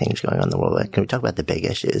about the big things going on in the world? Can we talk about the big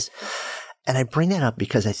issues? And I bring that up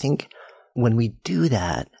because I think when we do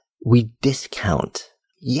that, we discount,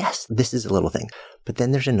 yes, this is a little thing, but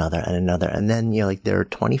then there's another and another. And then, there are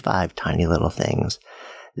 25 tiny little things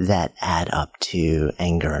that add up to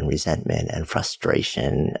anger and resentment and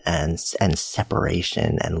frustration and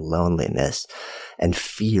separation and loneliness and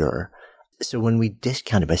fear. So when we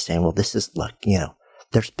discount it by saying, well, this is, look,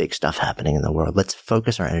 there's big stuff happening in the world. Let's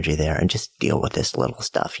focus our energy there and just deal with this little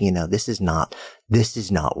stuff. This is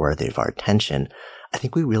not worthy of our attention. I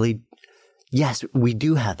think we really, yes, we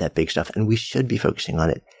do have that big stuff and we should be focusing on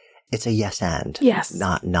it. it's a yes and, Yes.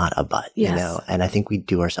 not a but, Yes. you know? And I think we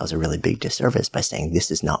do ourselves a really big disservice by saying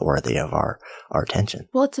this is not worthy of our attention.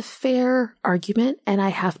 Well, it's a fair argument, and I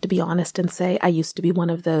have to be honest and say I used to be one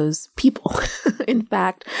of those people. In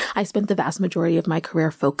fact, I spent the vast majority of my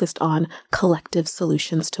career focused on collective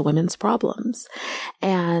solutions to women's problems.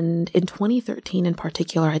 And in 2013 in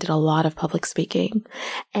particular, I did a lot of public speaking.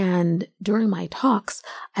 And during my talks,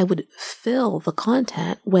 I would fill the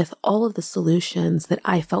content with all of the solutions that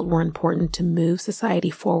I felt were important to move society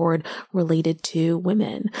forward related to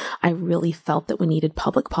women. I really felt that we needed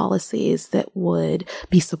public policies that would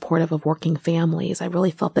be supportive of working families. I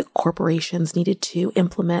really felt that corporations needed to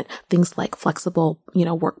implement things like flexible,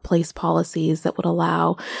 workplace policies that would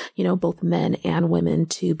allow, both men and women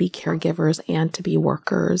to be caregivers and to be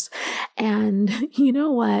workers. And you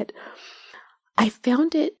know what? I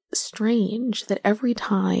found it strange that every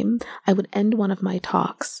time I would end one of my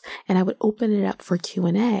talks and I would open it up for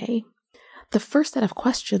Q&A, the first set of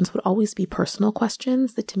questions would always be personal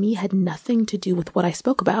questions that to me had nothing to do with what I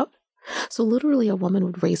spoke about. So literally a woman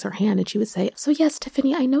would raise her hand and she would say, "So yes,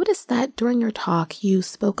 Tiffany, I noticed that during your talk, you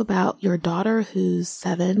spoke about your daughter who's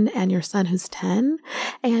 7 and your son who's 10.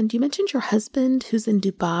 And you mentioned your husband who's in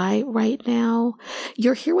Dubai right now.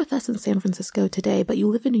 You're here with us in San Francisco today, but you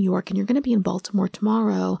live in New York and you're going to be in Baltimore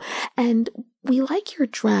tomorrow. And we like your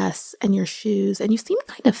dress and your shoes and you seem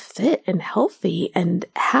kind of fit and healthy and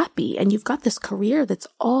happy. And you've got this career that's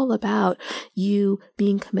all about you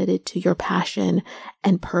being committed to your passion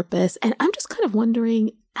and purpose. And I'm just kind of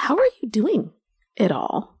wondering, how are you doing it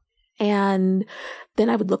all?" And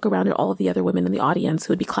then I would look around at all of the other women in the audience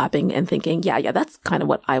who would be clapping and thinking, yeah, that's kind of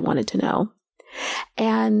what I wanted to know.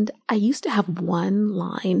 And I used to have one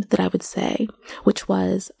line that I would say, which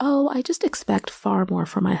was, "Oh, I just expect far more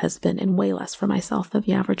from my husband and way less for myself than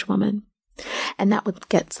the average woman." And that would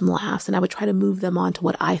get some laughs, and I would try to move them on to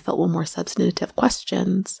what I felt were more substantive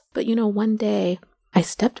questions. But one day I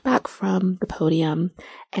stepped back from the podium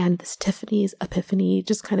and this Tiffany's epiphany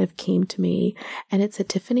just kind of came to me, and it said,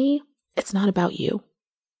 "Tiffany, it's not about you.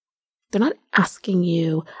 They're not asking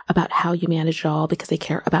you about how you manage it all because they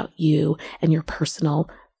care about you and your personal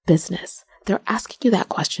business. They're asking you that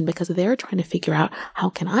question because they're trying to figure out, how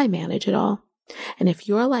can I manage it all? And if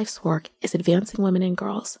your life's work is advancing women and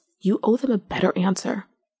girls, you owe them a better answer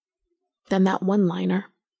than that one-liner.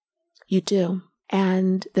 You do."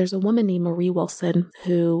 And there's a woman named Marie Wilson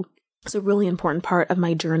who is a really important part of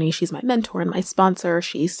my journey. She's my mentor and my sponsor.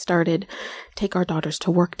 She started Take Our Daughters to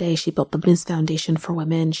Work Day. She built the Ms. Foundation for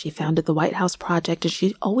Women. She founded the White House Project. And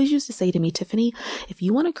she always used to say to me, "Tiffany, if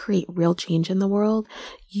you want to create real change in the world,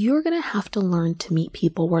 you're going to have to learn to meet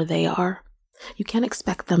people where they are. You can't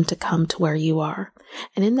expect them to come to where you are."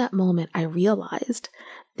 And in that moment, I realized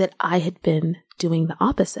that I had been doing the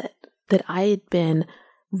opposite, that I had been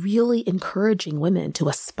really encouraging women to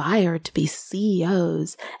aspire to be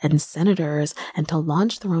CEOs and senators and to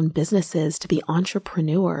launch their own businesses, to be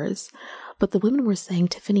entrepreneurs. But the women were saying,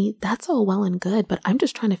 "Tiffany, that's all well and good, but I'm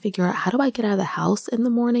just trying to figure out, how do I get out of the house in the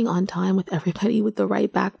morning on time with everybody with the right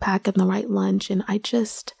backpack and the right lunch? And I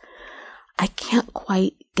can't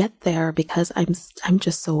quite get there because I'm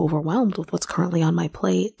just so overwhelmed with what's currently on my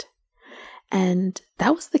plate." And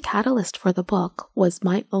that was the catalyst for the book, was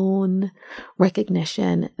my own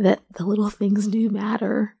recognition that the little things do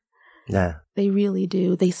matter. Yeah. They really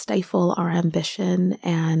do. They stifle our ambition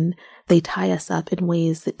and they tie us up in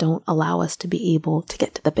ways that don't allow us to be able to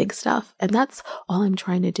get to the big stuff. And that's all I'm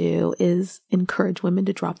trying to do, is encourage women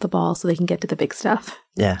to drop the ball so they can get to the big stuff.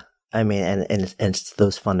 Yeah. I mean, and it's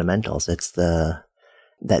those fundamentals. It's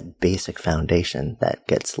that basic foundation that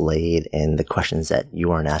gets laid in the questions that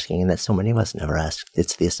you aren't asking and that so many of us never ask.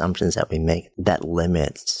 It's the assumptions that we make that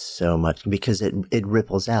limit so much, because it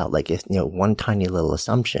ripples out. Like, if, one tiny little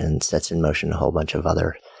assumption sets in motion a whole bunch of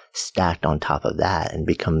other stacked on top of that and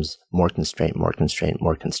becomes more constraint,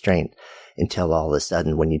 until all of a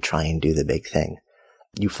sudden, when you try and do the big thing,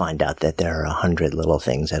 you find out that there are 100 little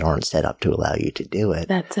things that aren't set up to allow you to do it.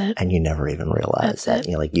 That's it. And you never even realized that,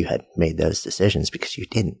 you had made those decisions because you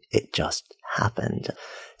didn't. It just happened.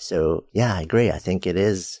 So yeah, I agree. I think it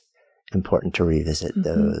is important to revisit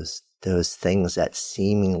those things that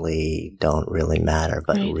seemingly don't really matter,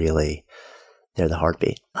 but really they're the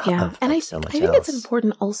heartbeat of so much else. I think it's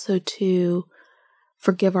important also to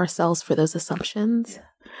forgive ourselves for those assumptions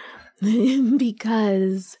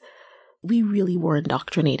because we really were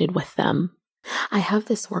indoctrinated with them. I have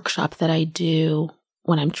this workshop that I do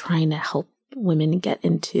when I'm trying to help women get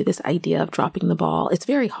into this idea of dropping the ball. It's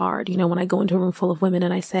very hard. When I go into a room full of women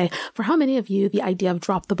and I say, "For how many of you the idea of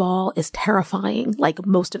drop the ball is terrifying?" Like,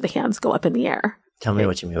 most of the hands go up in the air. Tell me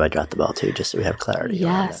what you mean by drop the ball too, just so we have clarity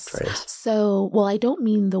around that phrase. So, well, I don't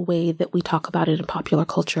mean the way that we talk about it in popular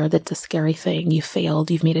culture. That's a scary thing. You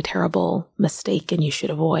failed. You've made a terrible mistake and you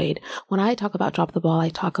should avoid. When I talk about drop the ball, I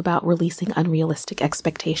talk about releasing unrealistic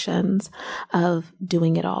expectations of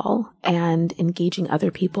doing it all and engaging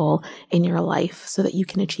other people in your life so that you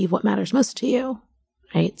can achieve what matters most to you,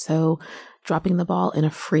 right? So dropping the ball in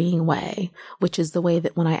a freeing way, which is the way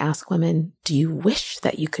that when I ask women, do you wish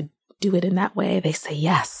that you could do it in that way? They say,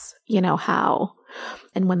 yes. You know, how?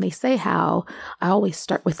 And when they say how, I always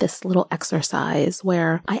start with this little exercise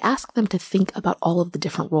where I ask them to think about all of the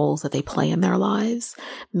different roles that they play in their lives.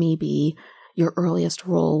 Maybe your earliest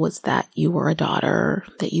role was that you were a daughter,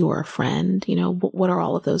 that you were a friend, you know, what are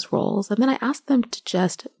all of those roles? And then I ask them to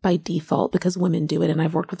just by default, because women do it, and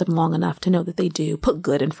I've worked with them long enough to know that they do, put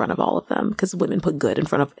good in front of all of them, because women put good in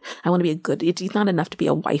front of, I want to be a good, it's not enough to be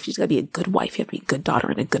a wife. You just got to be a good wife. You have to be a good daughter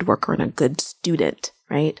and a good worker and a good student,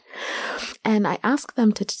 right? And I ask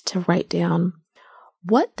them to write down,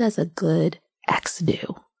 what does a good ex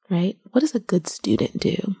do, right? What does a good student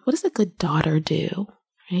do? What does a good daughter do?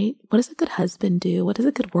 Right? What does a good husband do? What does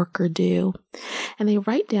a good worker do? And they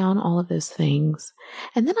write down all of those things.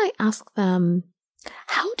 And then I ask them,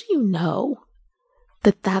 how do you know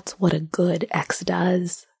that that's what a good ex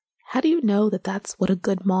does? How do you know that that's what a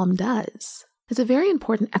good mom does? It's a very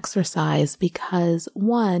important exercise because,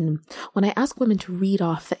 one, when I ask women to read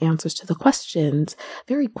off the answers to the questions,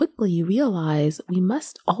 very quickly you realize we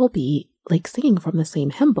must all be like singing from the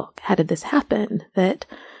same hymn book. How did this happen? That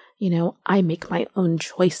you know, I make my own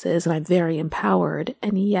choices and I'm very empowered.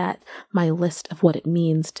 And yet my list of what it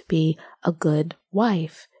means to be a good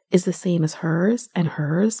wife is the same as hers and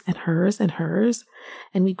hers and hers and hers.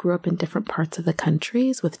 And we grew up in different parts of the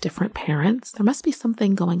countries with different parents. There must be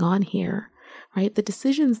something going on here, right? The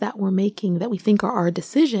decisions that we're making that we think are our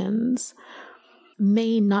decisions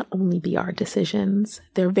may not only be our decisions.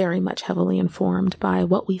 They're very much heavily informed by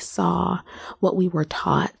what we saw, what we were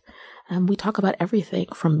taught. We talk about everything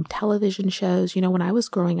from television shows. You know, when I was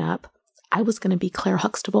growing up, I was going to be Claire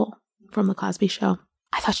Huxtable from The Cosby Show.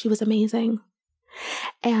 I thought she was amazing.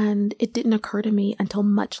 And it didn't occur to me until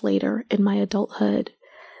much later in my adulthood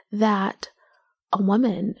that a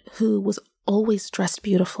woman who was always dressed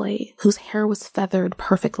beautifully, whose hair was feathered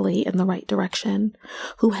perfectly in the right direction,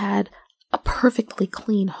 who had a perfectly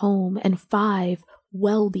clean home and 5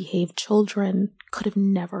 well-behaved children could have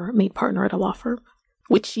never made partner at a law firm.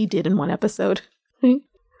 Which she did in one episode. I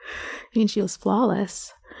mean, she was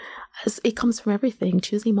flawless. It comes from everything.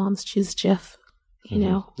 Choosy moms choose Jif, you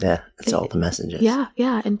know. Yeah, it's all the messages. Yeah.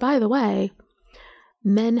 And by the way,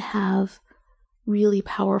 men have really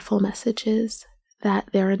powerful messages that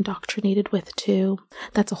they're indoctrinated with too.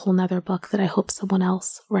 That's a whole nother book that I hope someone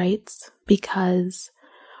else writes, because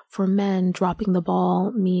for men, dropping the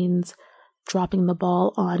ball means dropping the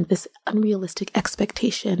ball on this unrealistic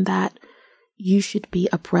expectation that you should be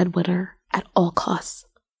a breadwinner at all costs,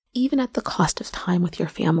 even at the cost of time with your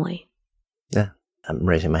family. Yeah, I'm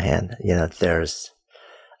raising my hand. You know,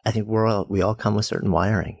 I think we all come with certain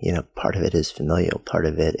wiring. You know, part of it is familial, part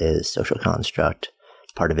of it is social construct,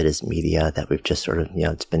 part of it is media that we've just sort of, you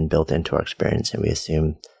know, it's been built into our experience and we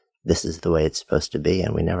assume this is the way it's supposed to be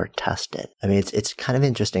and we never test it. I mean, it's kind of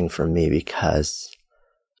interesting for me because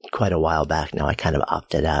quite a while back now, I kind of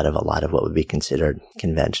opted out of a lot of what would be considered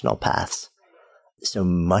conventional paths. So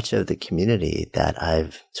much of the community that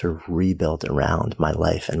I've sort of rebuilt around my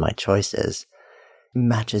life and my choices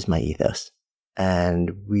matches my ethos.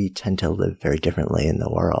 And we tend to live very differently in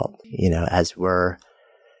the world. You know, as we're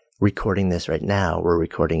recording this right now, we're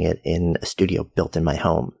recording it in a studio built in my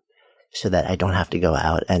home so that I don't have to go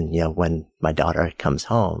out. And, you know, when my daughter comes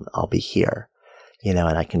home, I'll be here, you know,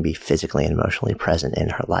 and I can be physically and emotionally present in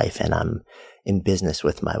her life. And I'm in business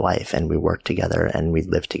with my wife and we work together and we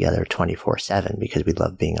live together 24/7 because we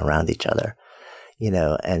love being around each other, you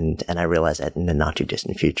know, and I realize that in the not too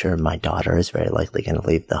distant future, my daughter is very likely going to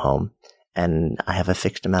leave the home and I have a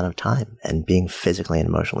fixed amount of time, and being physically and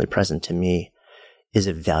emotionally present to me is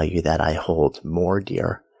a value that I hold more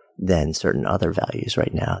dear than certain other values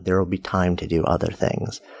right now. There will be time to do other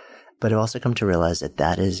things, but I've also come to realize that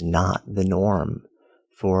that is not the norm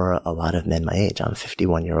for a lot of men my age. I'm a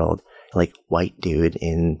 51-year-old like white dude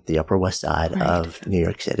in the Upper West Side of New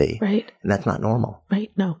York City. Right. And that's not normal.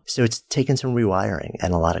 Right. No. So it's taken some rewiring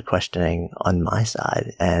and a lot of questioning on my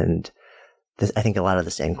side. And I think a lot of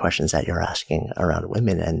the same questions that you're asking around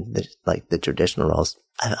women and the traditional roles,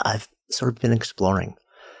 I've sort of been exploring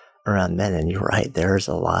around men. And you're right. There's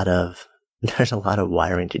a lot of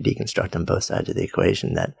wiring to deconstruct on both sides of the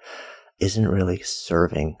equation that isn't really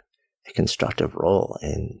serving a constructive role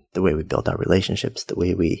in the way we build our relationships, the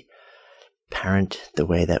way we parent, the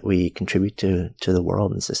way that we contribute to the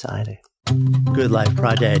world and society. Good Life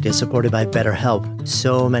Project is supported by BetterHelp.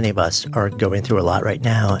 So many of us are going through a lot right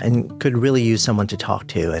now and could really use someone to talk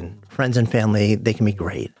to. And friends and family, they can be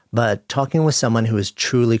great. But talking with someone who is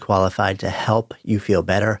truly qualified to help you feel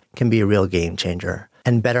better can be a real game changer.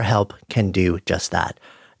 And BetterHelp can do just that.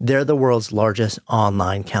 They're the world's largest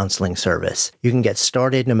online counseling service. You can get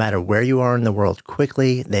started no matter where you are in the world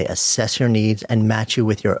quickly. They assess your needs and match you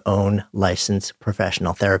with your own licensed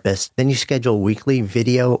professional therapist. Then you schedule weekly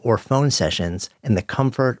video or phone sessions in the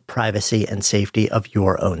comfort, privacy, and safety of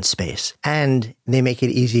your own space. And they make it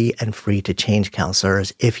easy and free to change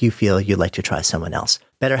counselors if you feel you'd like to try someone else.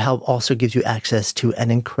 BetterHelp also gives you access to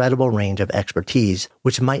an incredible range of expertise,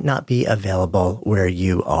 which might not be available where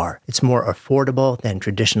you are. It's more affordable than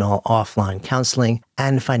traditional offline counseling,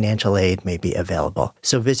 and financial aid may be available.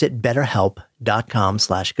 So visit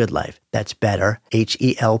BetterHelp.com/goodlife. That's better,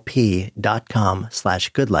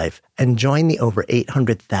 HELP.com/goodlife, and join the over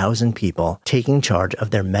 800,000 people taking charge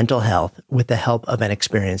of their mental health with the help of an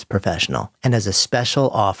experienced professional. And as a special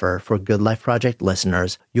offer for Good Life Project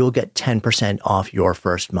listeners, you'll get 10% off your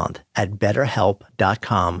first month at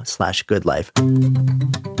BetterHelp.com/goodlife.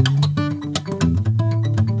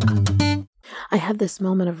 I had this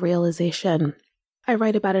moment of realization. I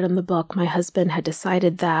write about it in the book. My husband had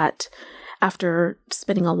decided that after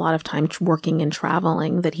spending a lot of time working and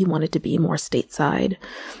traveling, that he wanted to be more stateside.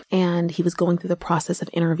 And he was going through the process of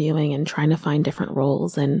interviewing and trying to find different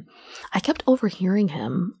roles. And I kept overhearing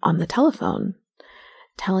him on the telephone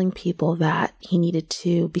telling people that he needed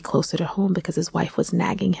to be closer to home because his wife was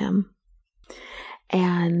nagging him.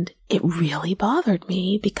 And it really bothered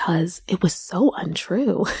me because it was so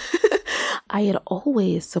untrue. I had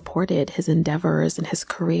always supported his endeavors and his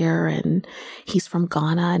career, and he's from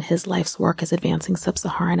Ghana and his life's work is advancing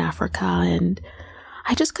sub-Saharan Africa. And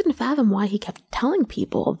I just couldn't fathom why he kept telling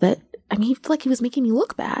people that, he felt like he was making me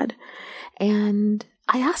look bad. And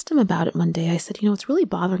I asked him about it one day. I said, it's really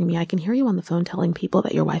bothering me. I can hear you on the phone telling people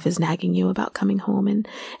that your wife is nagging you about coming home, and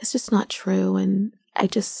it's just not true. And I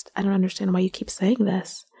don't understand why you keep saying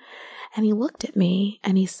this. And he looked at me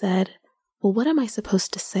and he said, well, what am I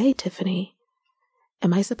supposed to say, Tiffany?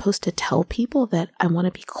 Am I supposed to tell people that I want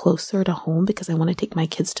to be closer to home because I want to take my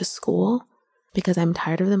kids to school? Because I'm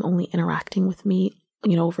tired of them only interacting with me,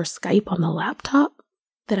 over Skype on the laptop?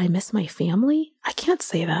 That I miss my family? I can't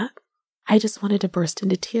say that. I just wanted to burst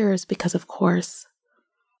into tears because, of course,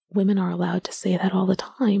 women are allowed to say that all the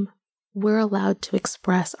time. We're allowed to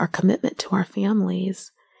express our commitment to our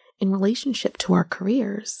families in relationship to our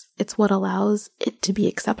careers. It's what allows it to be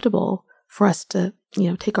acceptable for us to,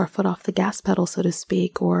 take our foot off the gas pedal, so to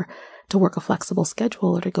speak, or to work a flexible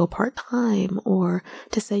schedule, or to go part-time, or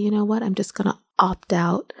to say, I'm just going to opt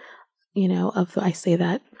out, I say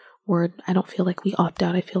that word. I don't feel like we opt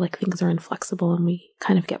out. I feel like things are inflexible and we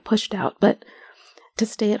kind of get pushed out, but to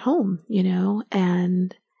stay at home,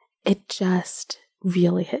 and it just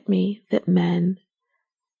really hit me that men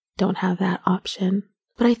don't have that option.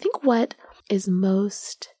 But I think what is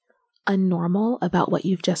most unnormal about what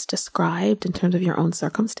you've just described in terms of your own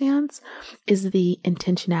circumstance is the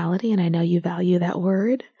intentionality, and I know you value that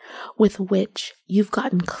word, with which you've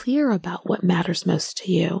gotten clear about what matters most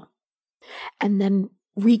to you and then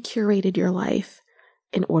recurated your life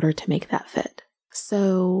in order to make that fit.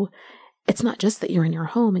 So it's not just that you're in your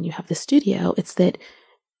home and you have the studio, it's that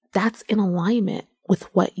that's in alignment with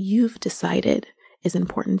what you've decided is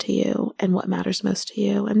important to you and what matters most to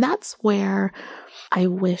you. And that's where I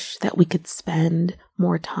wish that we could spend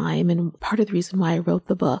more time. And part of the reason why I wrote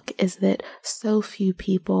the book is that so few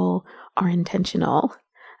people are intentional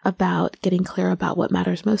about getting clear about what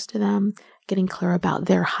matters most to them, getting clear about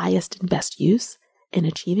their highest and best use in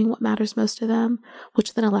achieving what matters most to them,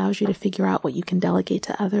 which then allows you to figure out what you can delegate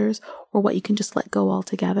to others or what you can just let go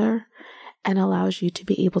altogether, and allows you to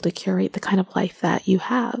be able to curate the kind of life that you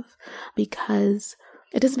have, because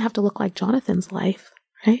it doesn't have to look like Jonathan's life,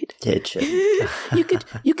 right? It should.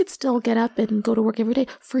 you could still get up and go to work every day.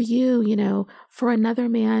 For you, for another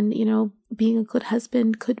man, being a good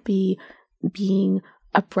husband could be being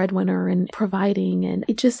a breadwinner and providing, and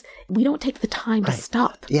we don't take the time to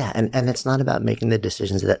stop. Yeah, and it's not about making the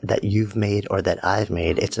decisions that you've made or that I've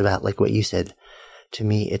made. It's about, like what you said, to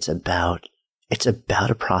me, it's about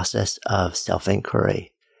a process of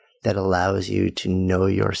self-inquiry that allows you to know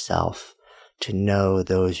yourself, to know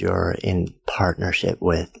those you're in partnership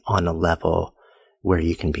with on a level where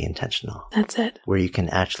you can be intentional. That's it. Where you can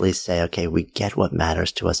actually say, okay, we get what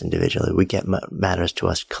matters to us individually. We get what matters to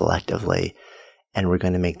us collectively. and we're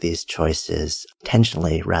going to make these choices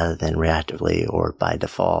intentionally rather than reactively or by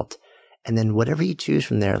default. And then whatever you choose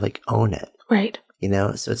from there, like own it. Right.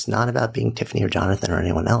 So it's not about being Tiffany or Jonathan or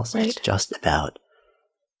anyone else. Right. It's just about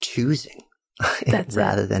choosing That's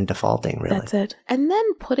rather than defaulting, really. That's it. And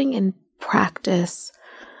then putting in practice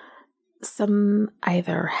some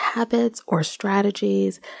either habits or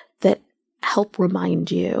strategies that help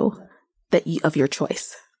remind you of your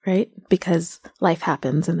choice, right? Because life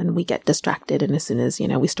happens and then we get distracted. And as soon as,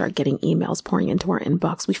 we start getting emails pouring into our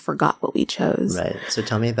inbox, we forgot what we chose. Right. So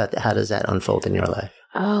tell me about how does that unfold in your life?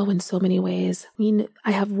 Oh, in so many ways.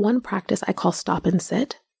 I have one practice I call stop and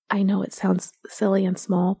sit. I know it sounds silly and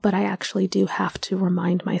small, but I actually do have to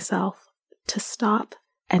remind myself to stop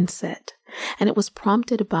and sit. And it was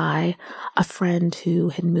prompted by a friend who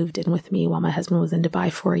had moved in with me while my husband was in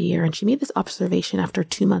Dubai for a year. And she made this observation after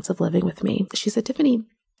 2 months of living with me. She said, Tiffany,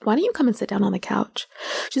 why don't you come and sit down on the couch?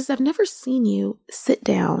 She says, I've never seen you sit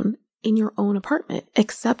down in your own apartment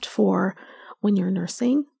except for when you're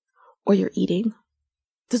nursing or you're eating.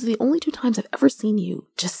 Those are the only 2 times I've ever seen you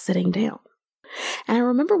just sitting down. And I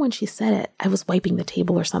remember when she said it, I was wiping the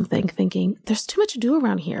table or something thinking, there's too much to do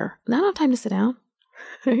around here. I don't have time to sit down.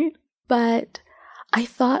 Right? But I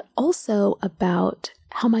thought also about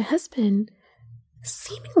how my husband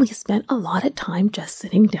seemingly spent a lot of time just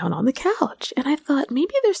sitting down on the couch. And I thought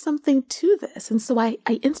maybe there's something to this. And so I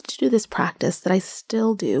instituted this practice that I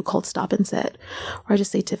still do called stop and sit, where I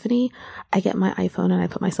just say, Tiffany, I get my iPhone and I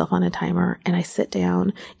put myself on a timer and I sit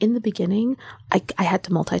down. In the beginning, I had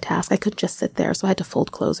to multitask. I couldn't just sit there. So I had to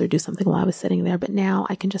fold clothes or do something while I was sitting there. But now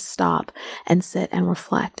I can just stop and sit and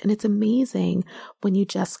reflect. And it's amazing when you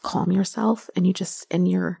just calm yourself and you're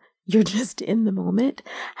just in the moment,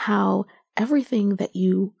 how everything that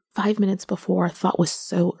you 5 minutes before thought was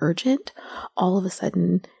so urgent, all of a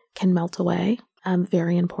sudden can melt away.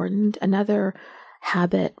 Very important. Another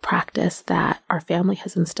habit practice that our family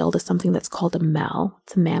has instilled is something that's called a MEL.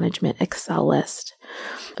 It's a management Excel list.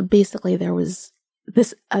 Basically, there was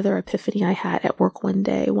this other epiphany I had at work one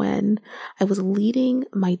day when I was leading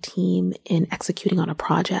my team in executing on a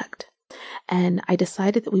project. And I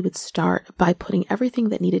decided that we would start by putting everything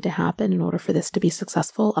that needed to happen in order for this to be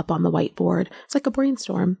successful up on the whiteboard. It's like a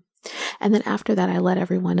brainstorm. And then after that, I led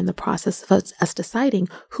everyone in the process of us deciding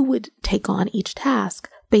who would take on each task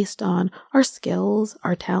based on our skills,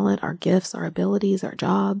 our talent, our gifts, our abilities, our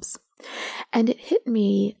jobs. And it hit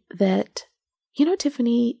me that,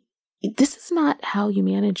 Tiffany, this is not how you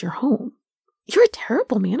manage your home. You're a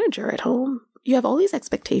terrible manager at home. You have all these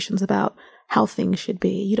expectations about how things should be.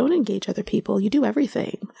 You don't engage other people. You do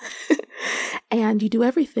everything. And you do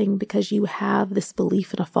everything because you have this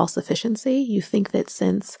belief in a false efficiency. You think that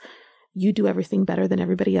since you do everything better than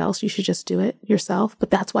everybody else, you should just do it yourself.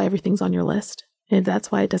 But that's why everything's on your list. And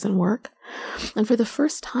that's why it doesn't work. And for the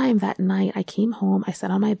first time that night, I came home, I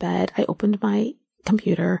sat on my bed, I opened my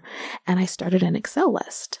computer, and I started an Excel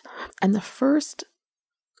list. And the first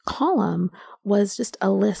column was just a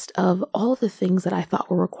list of all the things that I thought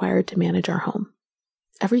were required to manage our home.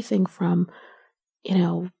 Everything from,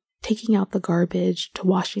 taking out the garbage, to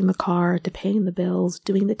washing the car, to paying the bills,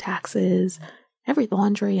 doing the taxes,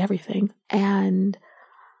 laundry, everything. And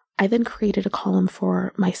I then created a column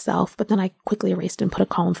for myself, but then I quickly erased and put a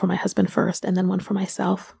column for my husband first and then one for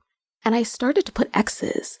myself. And I started to put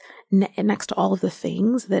X's next to all of the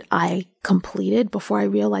things that I completed before I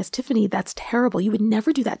realized, Tiffany, that's terrible. You would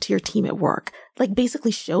never do that to your team at work. Like basically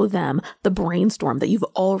show them the brainstorm that you've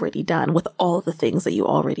already done with all of the things that you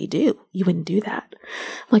already do. You wouldn't do that.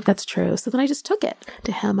 I'm like, that's true. So then I just took it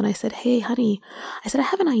to him and I said, hey, honey, I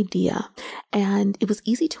have an idea. And it was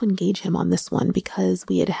easy to engage him on this one because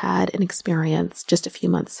we had had an experience just a few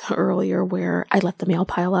months earlier where I let the mail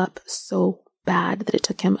pile up so bad that it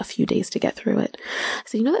took him a few days to get through it.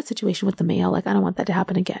 So that situation with the mail, I don't want that to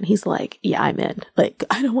happen again. He's like, yeah, I'm in.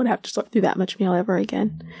 I don't want to have to sort through that much mail ever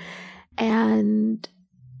again. And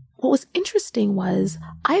what was interesting was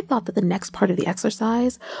I thought that the next part of the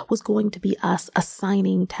exercise was going to be us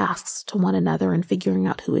assigning tasks to one another and figuring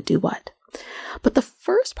out who would do what. But the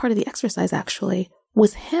first part of the exercise actually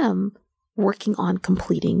was him working on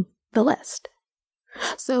completing the list.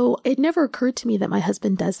 So it never occurred to me that my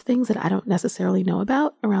husband does things that I don't necessarily know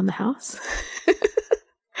about around the house.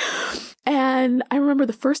 And I remember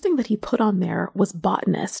the first thing that he put on there was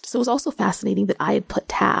botanist. So it was also fascinating that I had put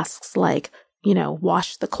tasks like,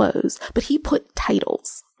 wash the clothes, but he put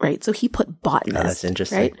titles, right? So he put botanist. Oh, that's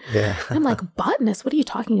interesting. Right? Yeah. And I'm like, botanist, what are you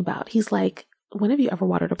talking about? He's like, when have you ever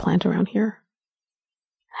watered a plant around here?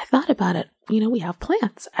 I thought about it. We have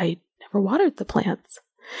plants. I never watered the plants.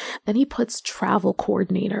 Then he puts travel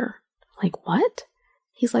coordinator. Like, what?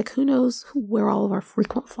 He's like, who knows where all of our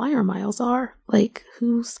frequent flyer miles are? Like,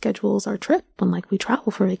 who schedules our trip when like we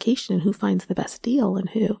travel for vacation and who finds the best deal and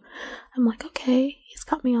who? I'm like, okay, he's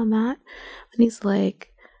got me on that. And he's like,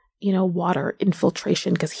 water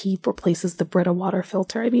infiltration because he replaces the Brita water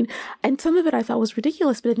filter. I mean, and some of it I thought was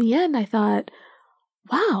ridiculous, but in the end I thought,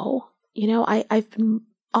 wow, I've been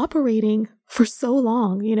operating for so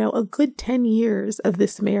long, a good 10 years of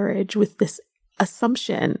this marriage with this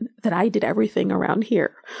assumption that I did everything around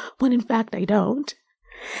here, when in fact I don't.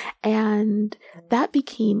 And that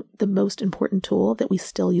became the most important tool that we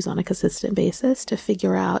still use on a consistent basis to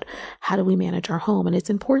figure out how do we manage our home. And it's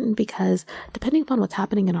important because depending upon what's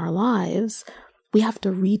happening in our lives, we have to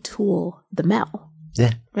retool the Mel.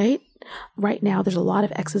 Yeah. Right? Right now, there's a lot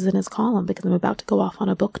of X's in his column because I'm about to go off on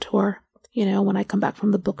a book tour. When I come back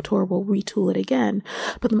from the book tour, we'll retool it again.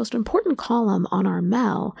 But the most important column on our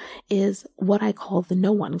Mel is what I call the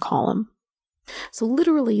no one column. So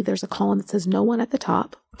literally, there's a column that says no one at the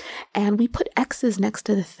top, and we put X's next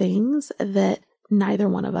to the things that neither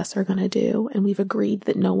one of us are going to do, and we've agreed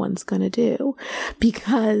that no one's going to do.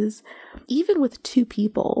 Because even with two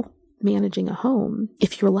people managing a home,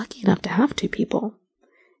 if you're lucky enough to have two people,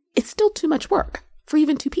 it's still too much work for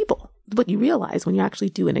even two people. What you realize when you actually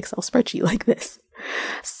do an Excel spreadsheet like this.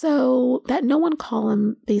 So that no one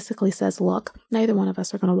column basically says, look, neither one of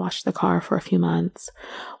us are going to wash the car for a few months.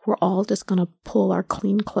 We're all just going to pull our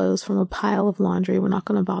clean clothes from a pile of laundry. We're not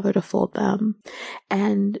going to bother to fold them.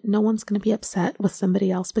 And no one's going to be upset with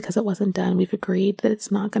somebody else because it wasn't done. We've agreed that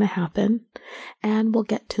it's not going to happen, and we'll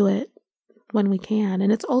get to it when we can.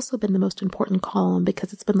 And it's also been the most important column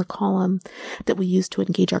because it's been the column that we use to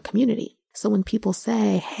engage our community. So when people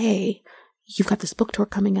say, hey, you've got this book tour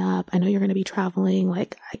coming up, I know you're going to be traveling,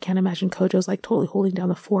 like, I can't imagine Kojo's like totally holding down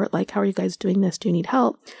the fort, like, how are you guys doing this? Do you need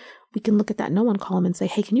help? We can look at that no one column and say,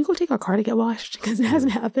 hey, can you go take our car to get washed? Because it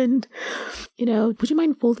hasn't happened. Would you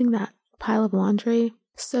mind folding that pile of laundry?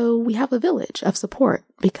 So we have a village of support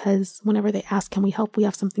because whenever they ask, can we help? We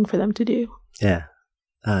have something for them to do. Yeah,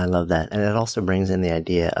 I love that. And it also brings in the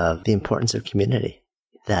idea of the importance of community,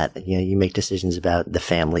 that, you make decisions about the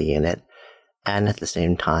family unit. And at the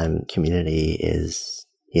same time, community is,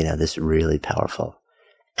 this really powerful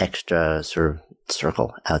extra sort of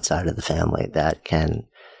circle outside of the family that can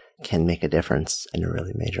make a difference in a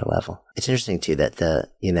really major level. It's interesting too that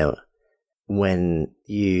when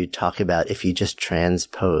you talk about, if you just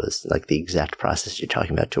transpose like the exact process you're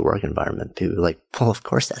talking about to a work environment, people are like, well, of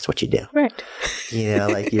course that's what you do. Right.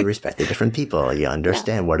 Like you respect the different people. You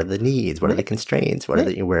understand what are the needs, what are the constraints, what are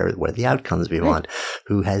the outcomes we want,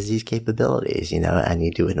 who has these capabilities, and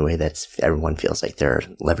you do it in a way that's everyone feels like they're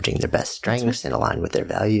leveraging their best strengths and aligned with their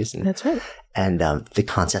values. And that's right. And the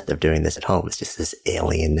concept of doing this at home is just this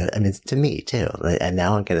alien. I mean, to me too. And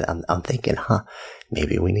now I'm thinking,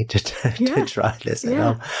 maybe we need to try this at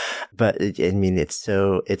home. But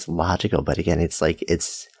it's logical. But again, it's like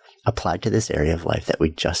it's applied to this area of life that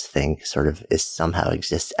we just think sort of is somehow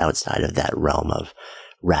exists outside of that realm of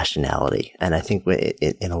rationality. And I think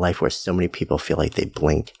in a life where so many people feel like they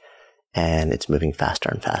blink and it's moving faster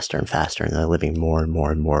and faster and faster, and they're living more and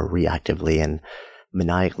more and more reactively and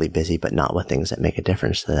maniacally busy, but not with things that make a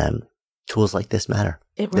difference to them. Tools like this matter.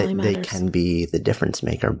 It really matters. They can be the difference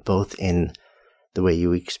maker, both in the way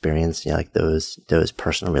you experience, like those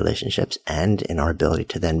personal relationships, and in our ability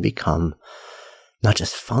to then become not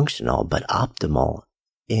just functional, but optimal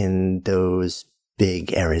in those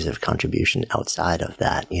big areas of contribution outside of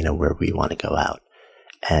that, where we want to go out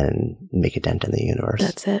and make a dent in the universe.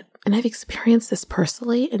 That's it. And I've experienced this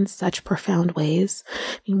personally in such profound ways.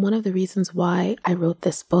 I mean, one of the reasons why I wrote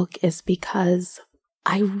this book is because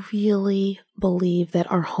I really believe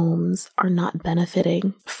that our homes are not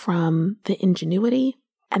benefiting from the ingenuity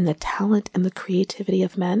and the talent and the creativity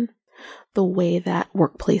of men the way that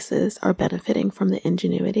workplaces are benefiting from the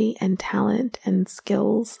ingenuity and talent and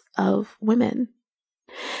skills of women.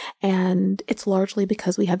 And it's largely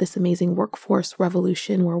because we had this amazing workforce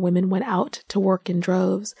revolution where women went out to work in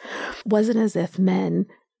droves. It wasn't as if men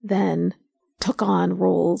then took on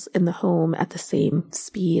roles in the home at the same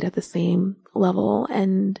speed, at the same level.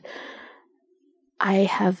 And I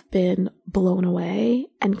have been blown away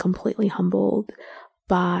and completely humbled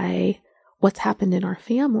by what's happened in our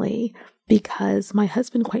family, because my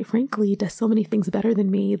husband, quite frankly, does so many things better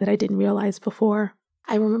than me that I didn't realize before.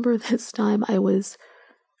 I remember this time I was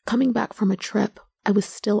coming back from a trip. I was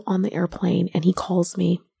still on the airplane, and he calls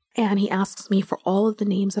me and he asks me for all of the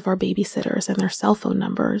names of our babysitters and their cell phone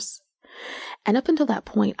numbers. And up until that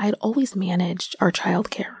point, I had always managed our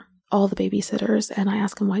childcare. all the babysitters, and I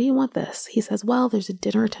ask him, why do you want this? He says, well, there's a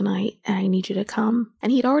dinner tonight and I need you to come.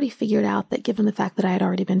 And he'd already figured out that given the fact that I had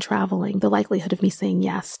already been traveling, the likelihood of me saying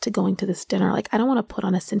yes to going to this dinner, like, I don't want to put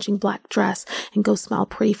on a cinching black dress and go smile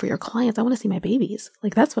pretty for your clients. I want to see my babies.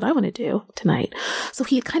 Like, that's what I want to do tonight. So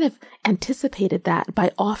he had kind of anticipated that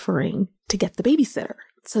by offering to get the babysitter,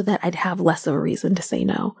 so that I'd have less of a reason to say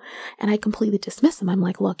no. And I completely dismiss him. I'm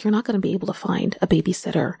like, look, you're not going to be able to find a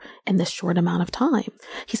babysitter in this short amount of time.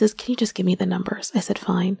 He says, can you just give me the numbers? I said,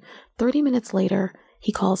 fine. 30 minutes later,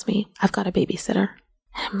 he calls me. I've got a babysitter.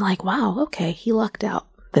 And I'm like, wow, okay. He lucked out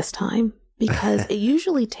this time, because it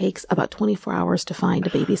usually takes about 24 hours to find a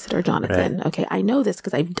babysitter, Jonathan. Right. Okay. I know this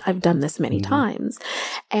because I've done this many times.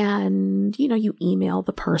 And, you email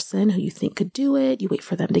the person who you think could do it. You wait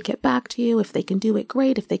for them to get back to you. If they can do it,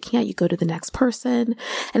 great. If they can't, you go to the next person.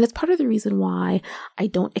 And it's part of the reason why I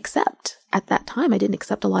don't accept. At that time, I didn't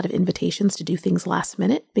accept a lot of invitations to do things last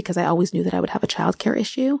minute, because I always knew that I would have a childcare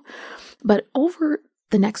issue. But over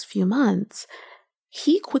the next few months,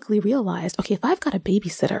 he quickly realized, okay, if I've got a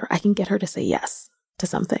babysitter, I can get her to say yes to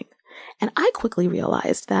something. And I quickly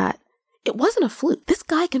realized that it wasn't a fluke. This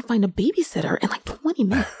guy can find a babysitter in like 20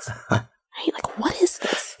 minutes. Right? Like, what is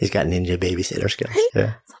this? He's got ninja babysitter skills. Right?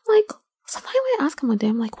 Yeah. So I'm like, so finally I ask him one day,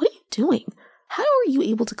 I'm like, what are you doing? How are you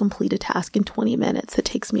able to complete a task in 20 minutes that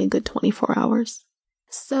takes me a good 24 hours?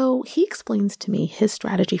 So he explains to me his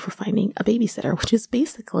strategy for finding a babysitter, which is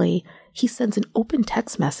basically he sends an open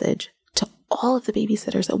text message to all of the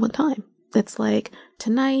babysitters at one time. That's like,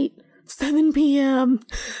 tonight, 7 p.m.,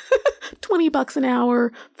 $20 an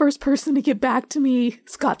hour, first person to get back to me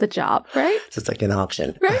has got the job, right? So it's like an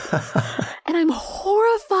auction. Right? And I'm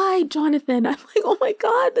horrified, Jonathan. I'm like, oh my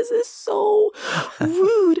God, this is so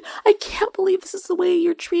rude. I can't believe this is the way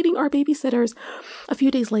you're treating our babysitters. A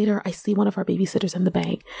few days later, I see one of our babysitters in the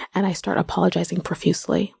bank and I start apologizing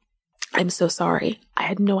profusely. I'm so sorry. I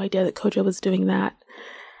had no idea that Kojo was doing that.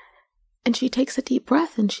 And she takes a deep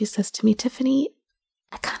breath and she says to me, Tiffany,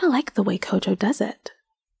 I kind of like the way Kojo does it.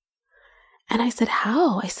 And I said,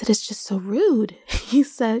 how? I said, it's just so rude. She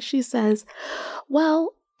says,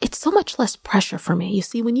 well, it's so much less pressure for me. You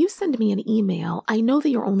see, when you send me an email, I know that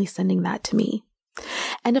you're only sending that to me.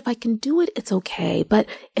 And if I can do it, it's okay. But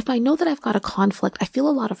if I know that I've got a conflict, I feel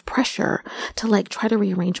a lot of pressure to try to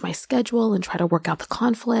rearrange my schedule and try to work out the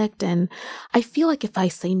conflict. And I feel like if I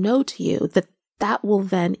say no to you, that will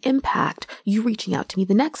then impact you reaching out to me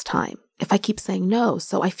the next time if I keep saying no.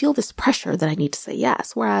 So I feel this pressure that I need to say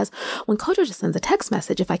yes. Whereas when Kojo just sends a text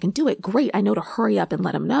message, if I can do it, great. I know to hurry up and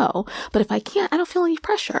let him know. But if I can't, I don't feel any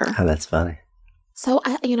pressure. Oh, that's funny. So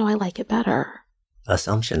I like it better.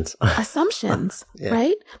 Assumptions. Yeah.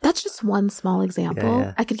 Right? That's just one small example.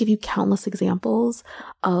 Yeah. I could give you countless examples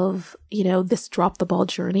of, this drop the ball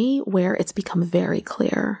journey where it's become very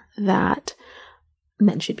clear that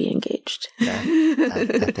men should be engaged. Yeah. I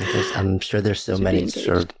think I'm sure there's so many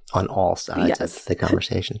sort of on all sides of the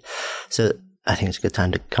conversation. So I think it's a good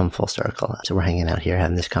time to come full circle. So we're hanging out here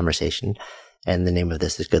having this conversation, and the name of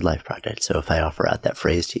this is Good Life Project. So if I offer out that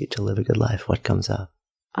phrase to you, to live a good life, what comes up?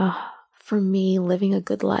 For me, living a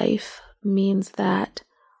good life means that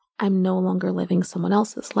I'm no longer living someone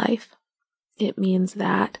else's life. It means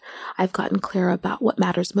that I've gotten clear about what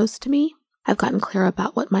matters most to me. I've gotten clear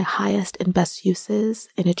about what my highest and best use is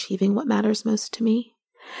in achieving what matters most to me,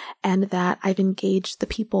 and that I've engaged the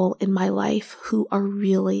people in my life who are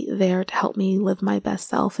really there to help me live my best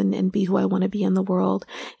self and be who I want to be in the world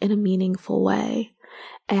in a meaningful way.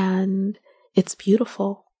 And it's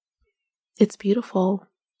beautiful. It's beautiful.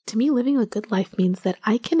 To me, living a good life means that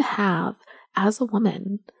I can have, as a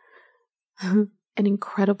woman, an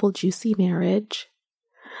incredible, juicy marriage.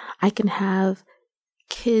 I can have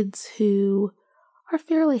kids who are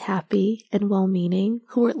fairly happy and well-meaning,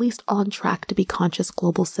 who are at least on track to be conscious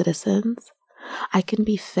global citizens. I can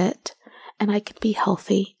be fit and I can be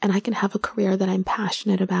healthy and I can have a career that I'm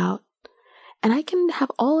passionate about. And I can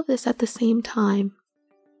have all of this at the same time.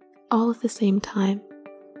 All at the same time.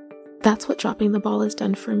 That's what dropping the ball has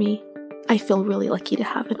done for me. I feel really lucky to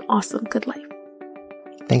have an awesome, good life.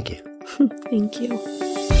 Thank you. Thank you.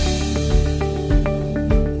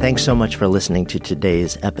 Thanks so much for listening to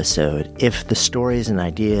today's episode. If the stories and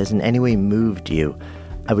ideas in any way moved you,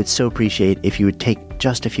 I would so appreciate if you would take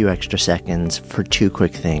just a few extra seconds for two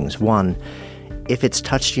quick things. One, if it's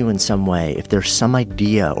touched you in some way, if there's some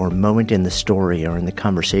idea or moment in the story or in the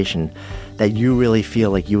conversation that you really feel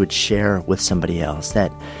like you would share with somebody else,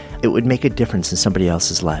 that it would make a difference in somebody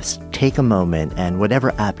else's lives, take a moment and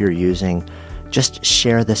whatever app you're using, just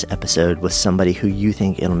share this episode with somebody who you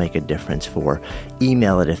think it'll make a difference for.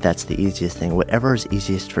 Email it if that's the easiest thing, whatever is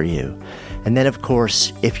easiest for you. And then, of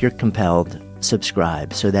course, if you're compelled,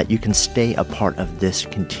 subscribe so that you can stay a part of this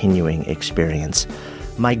continuing experience.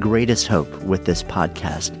 My greatest hope with this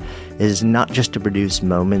podcast is not just to produce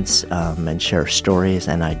moments and share stories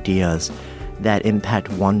and ideas that impact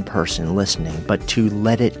one person listening, but to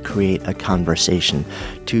let it create a conversation,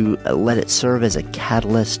 to let it serve as a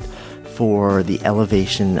catalyst for the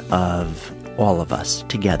elevation of all of us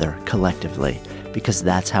together, collectively, because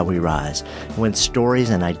that's how we rise. When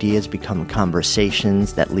stories and ideas become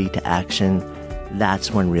conversations that lead to action,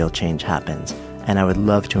 that's when real change happens. And I would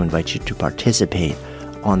love to invite you to participate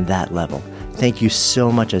on that level. Thank you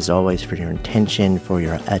so much, as always, for your intention, for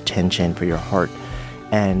your attention, for your heart.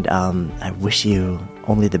 And I wish you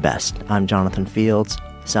only the best. I'm Jonathan Fields,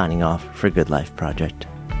 signing off for Good Life Project.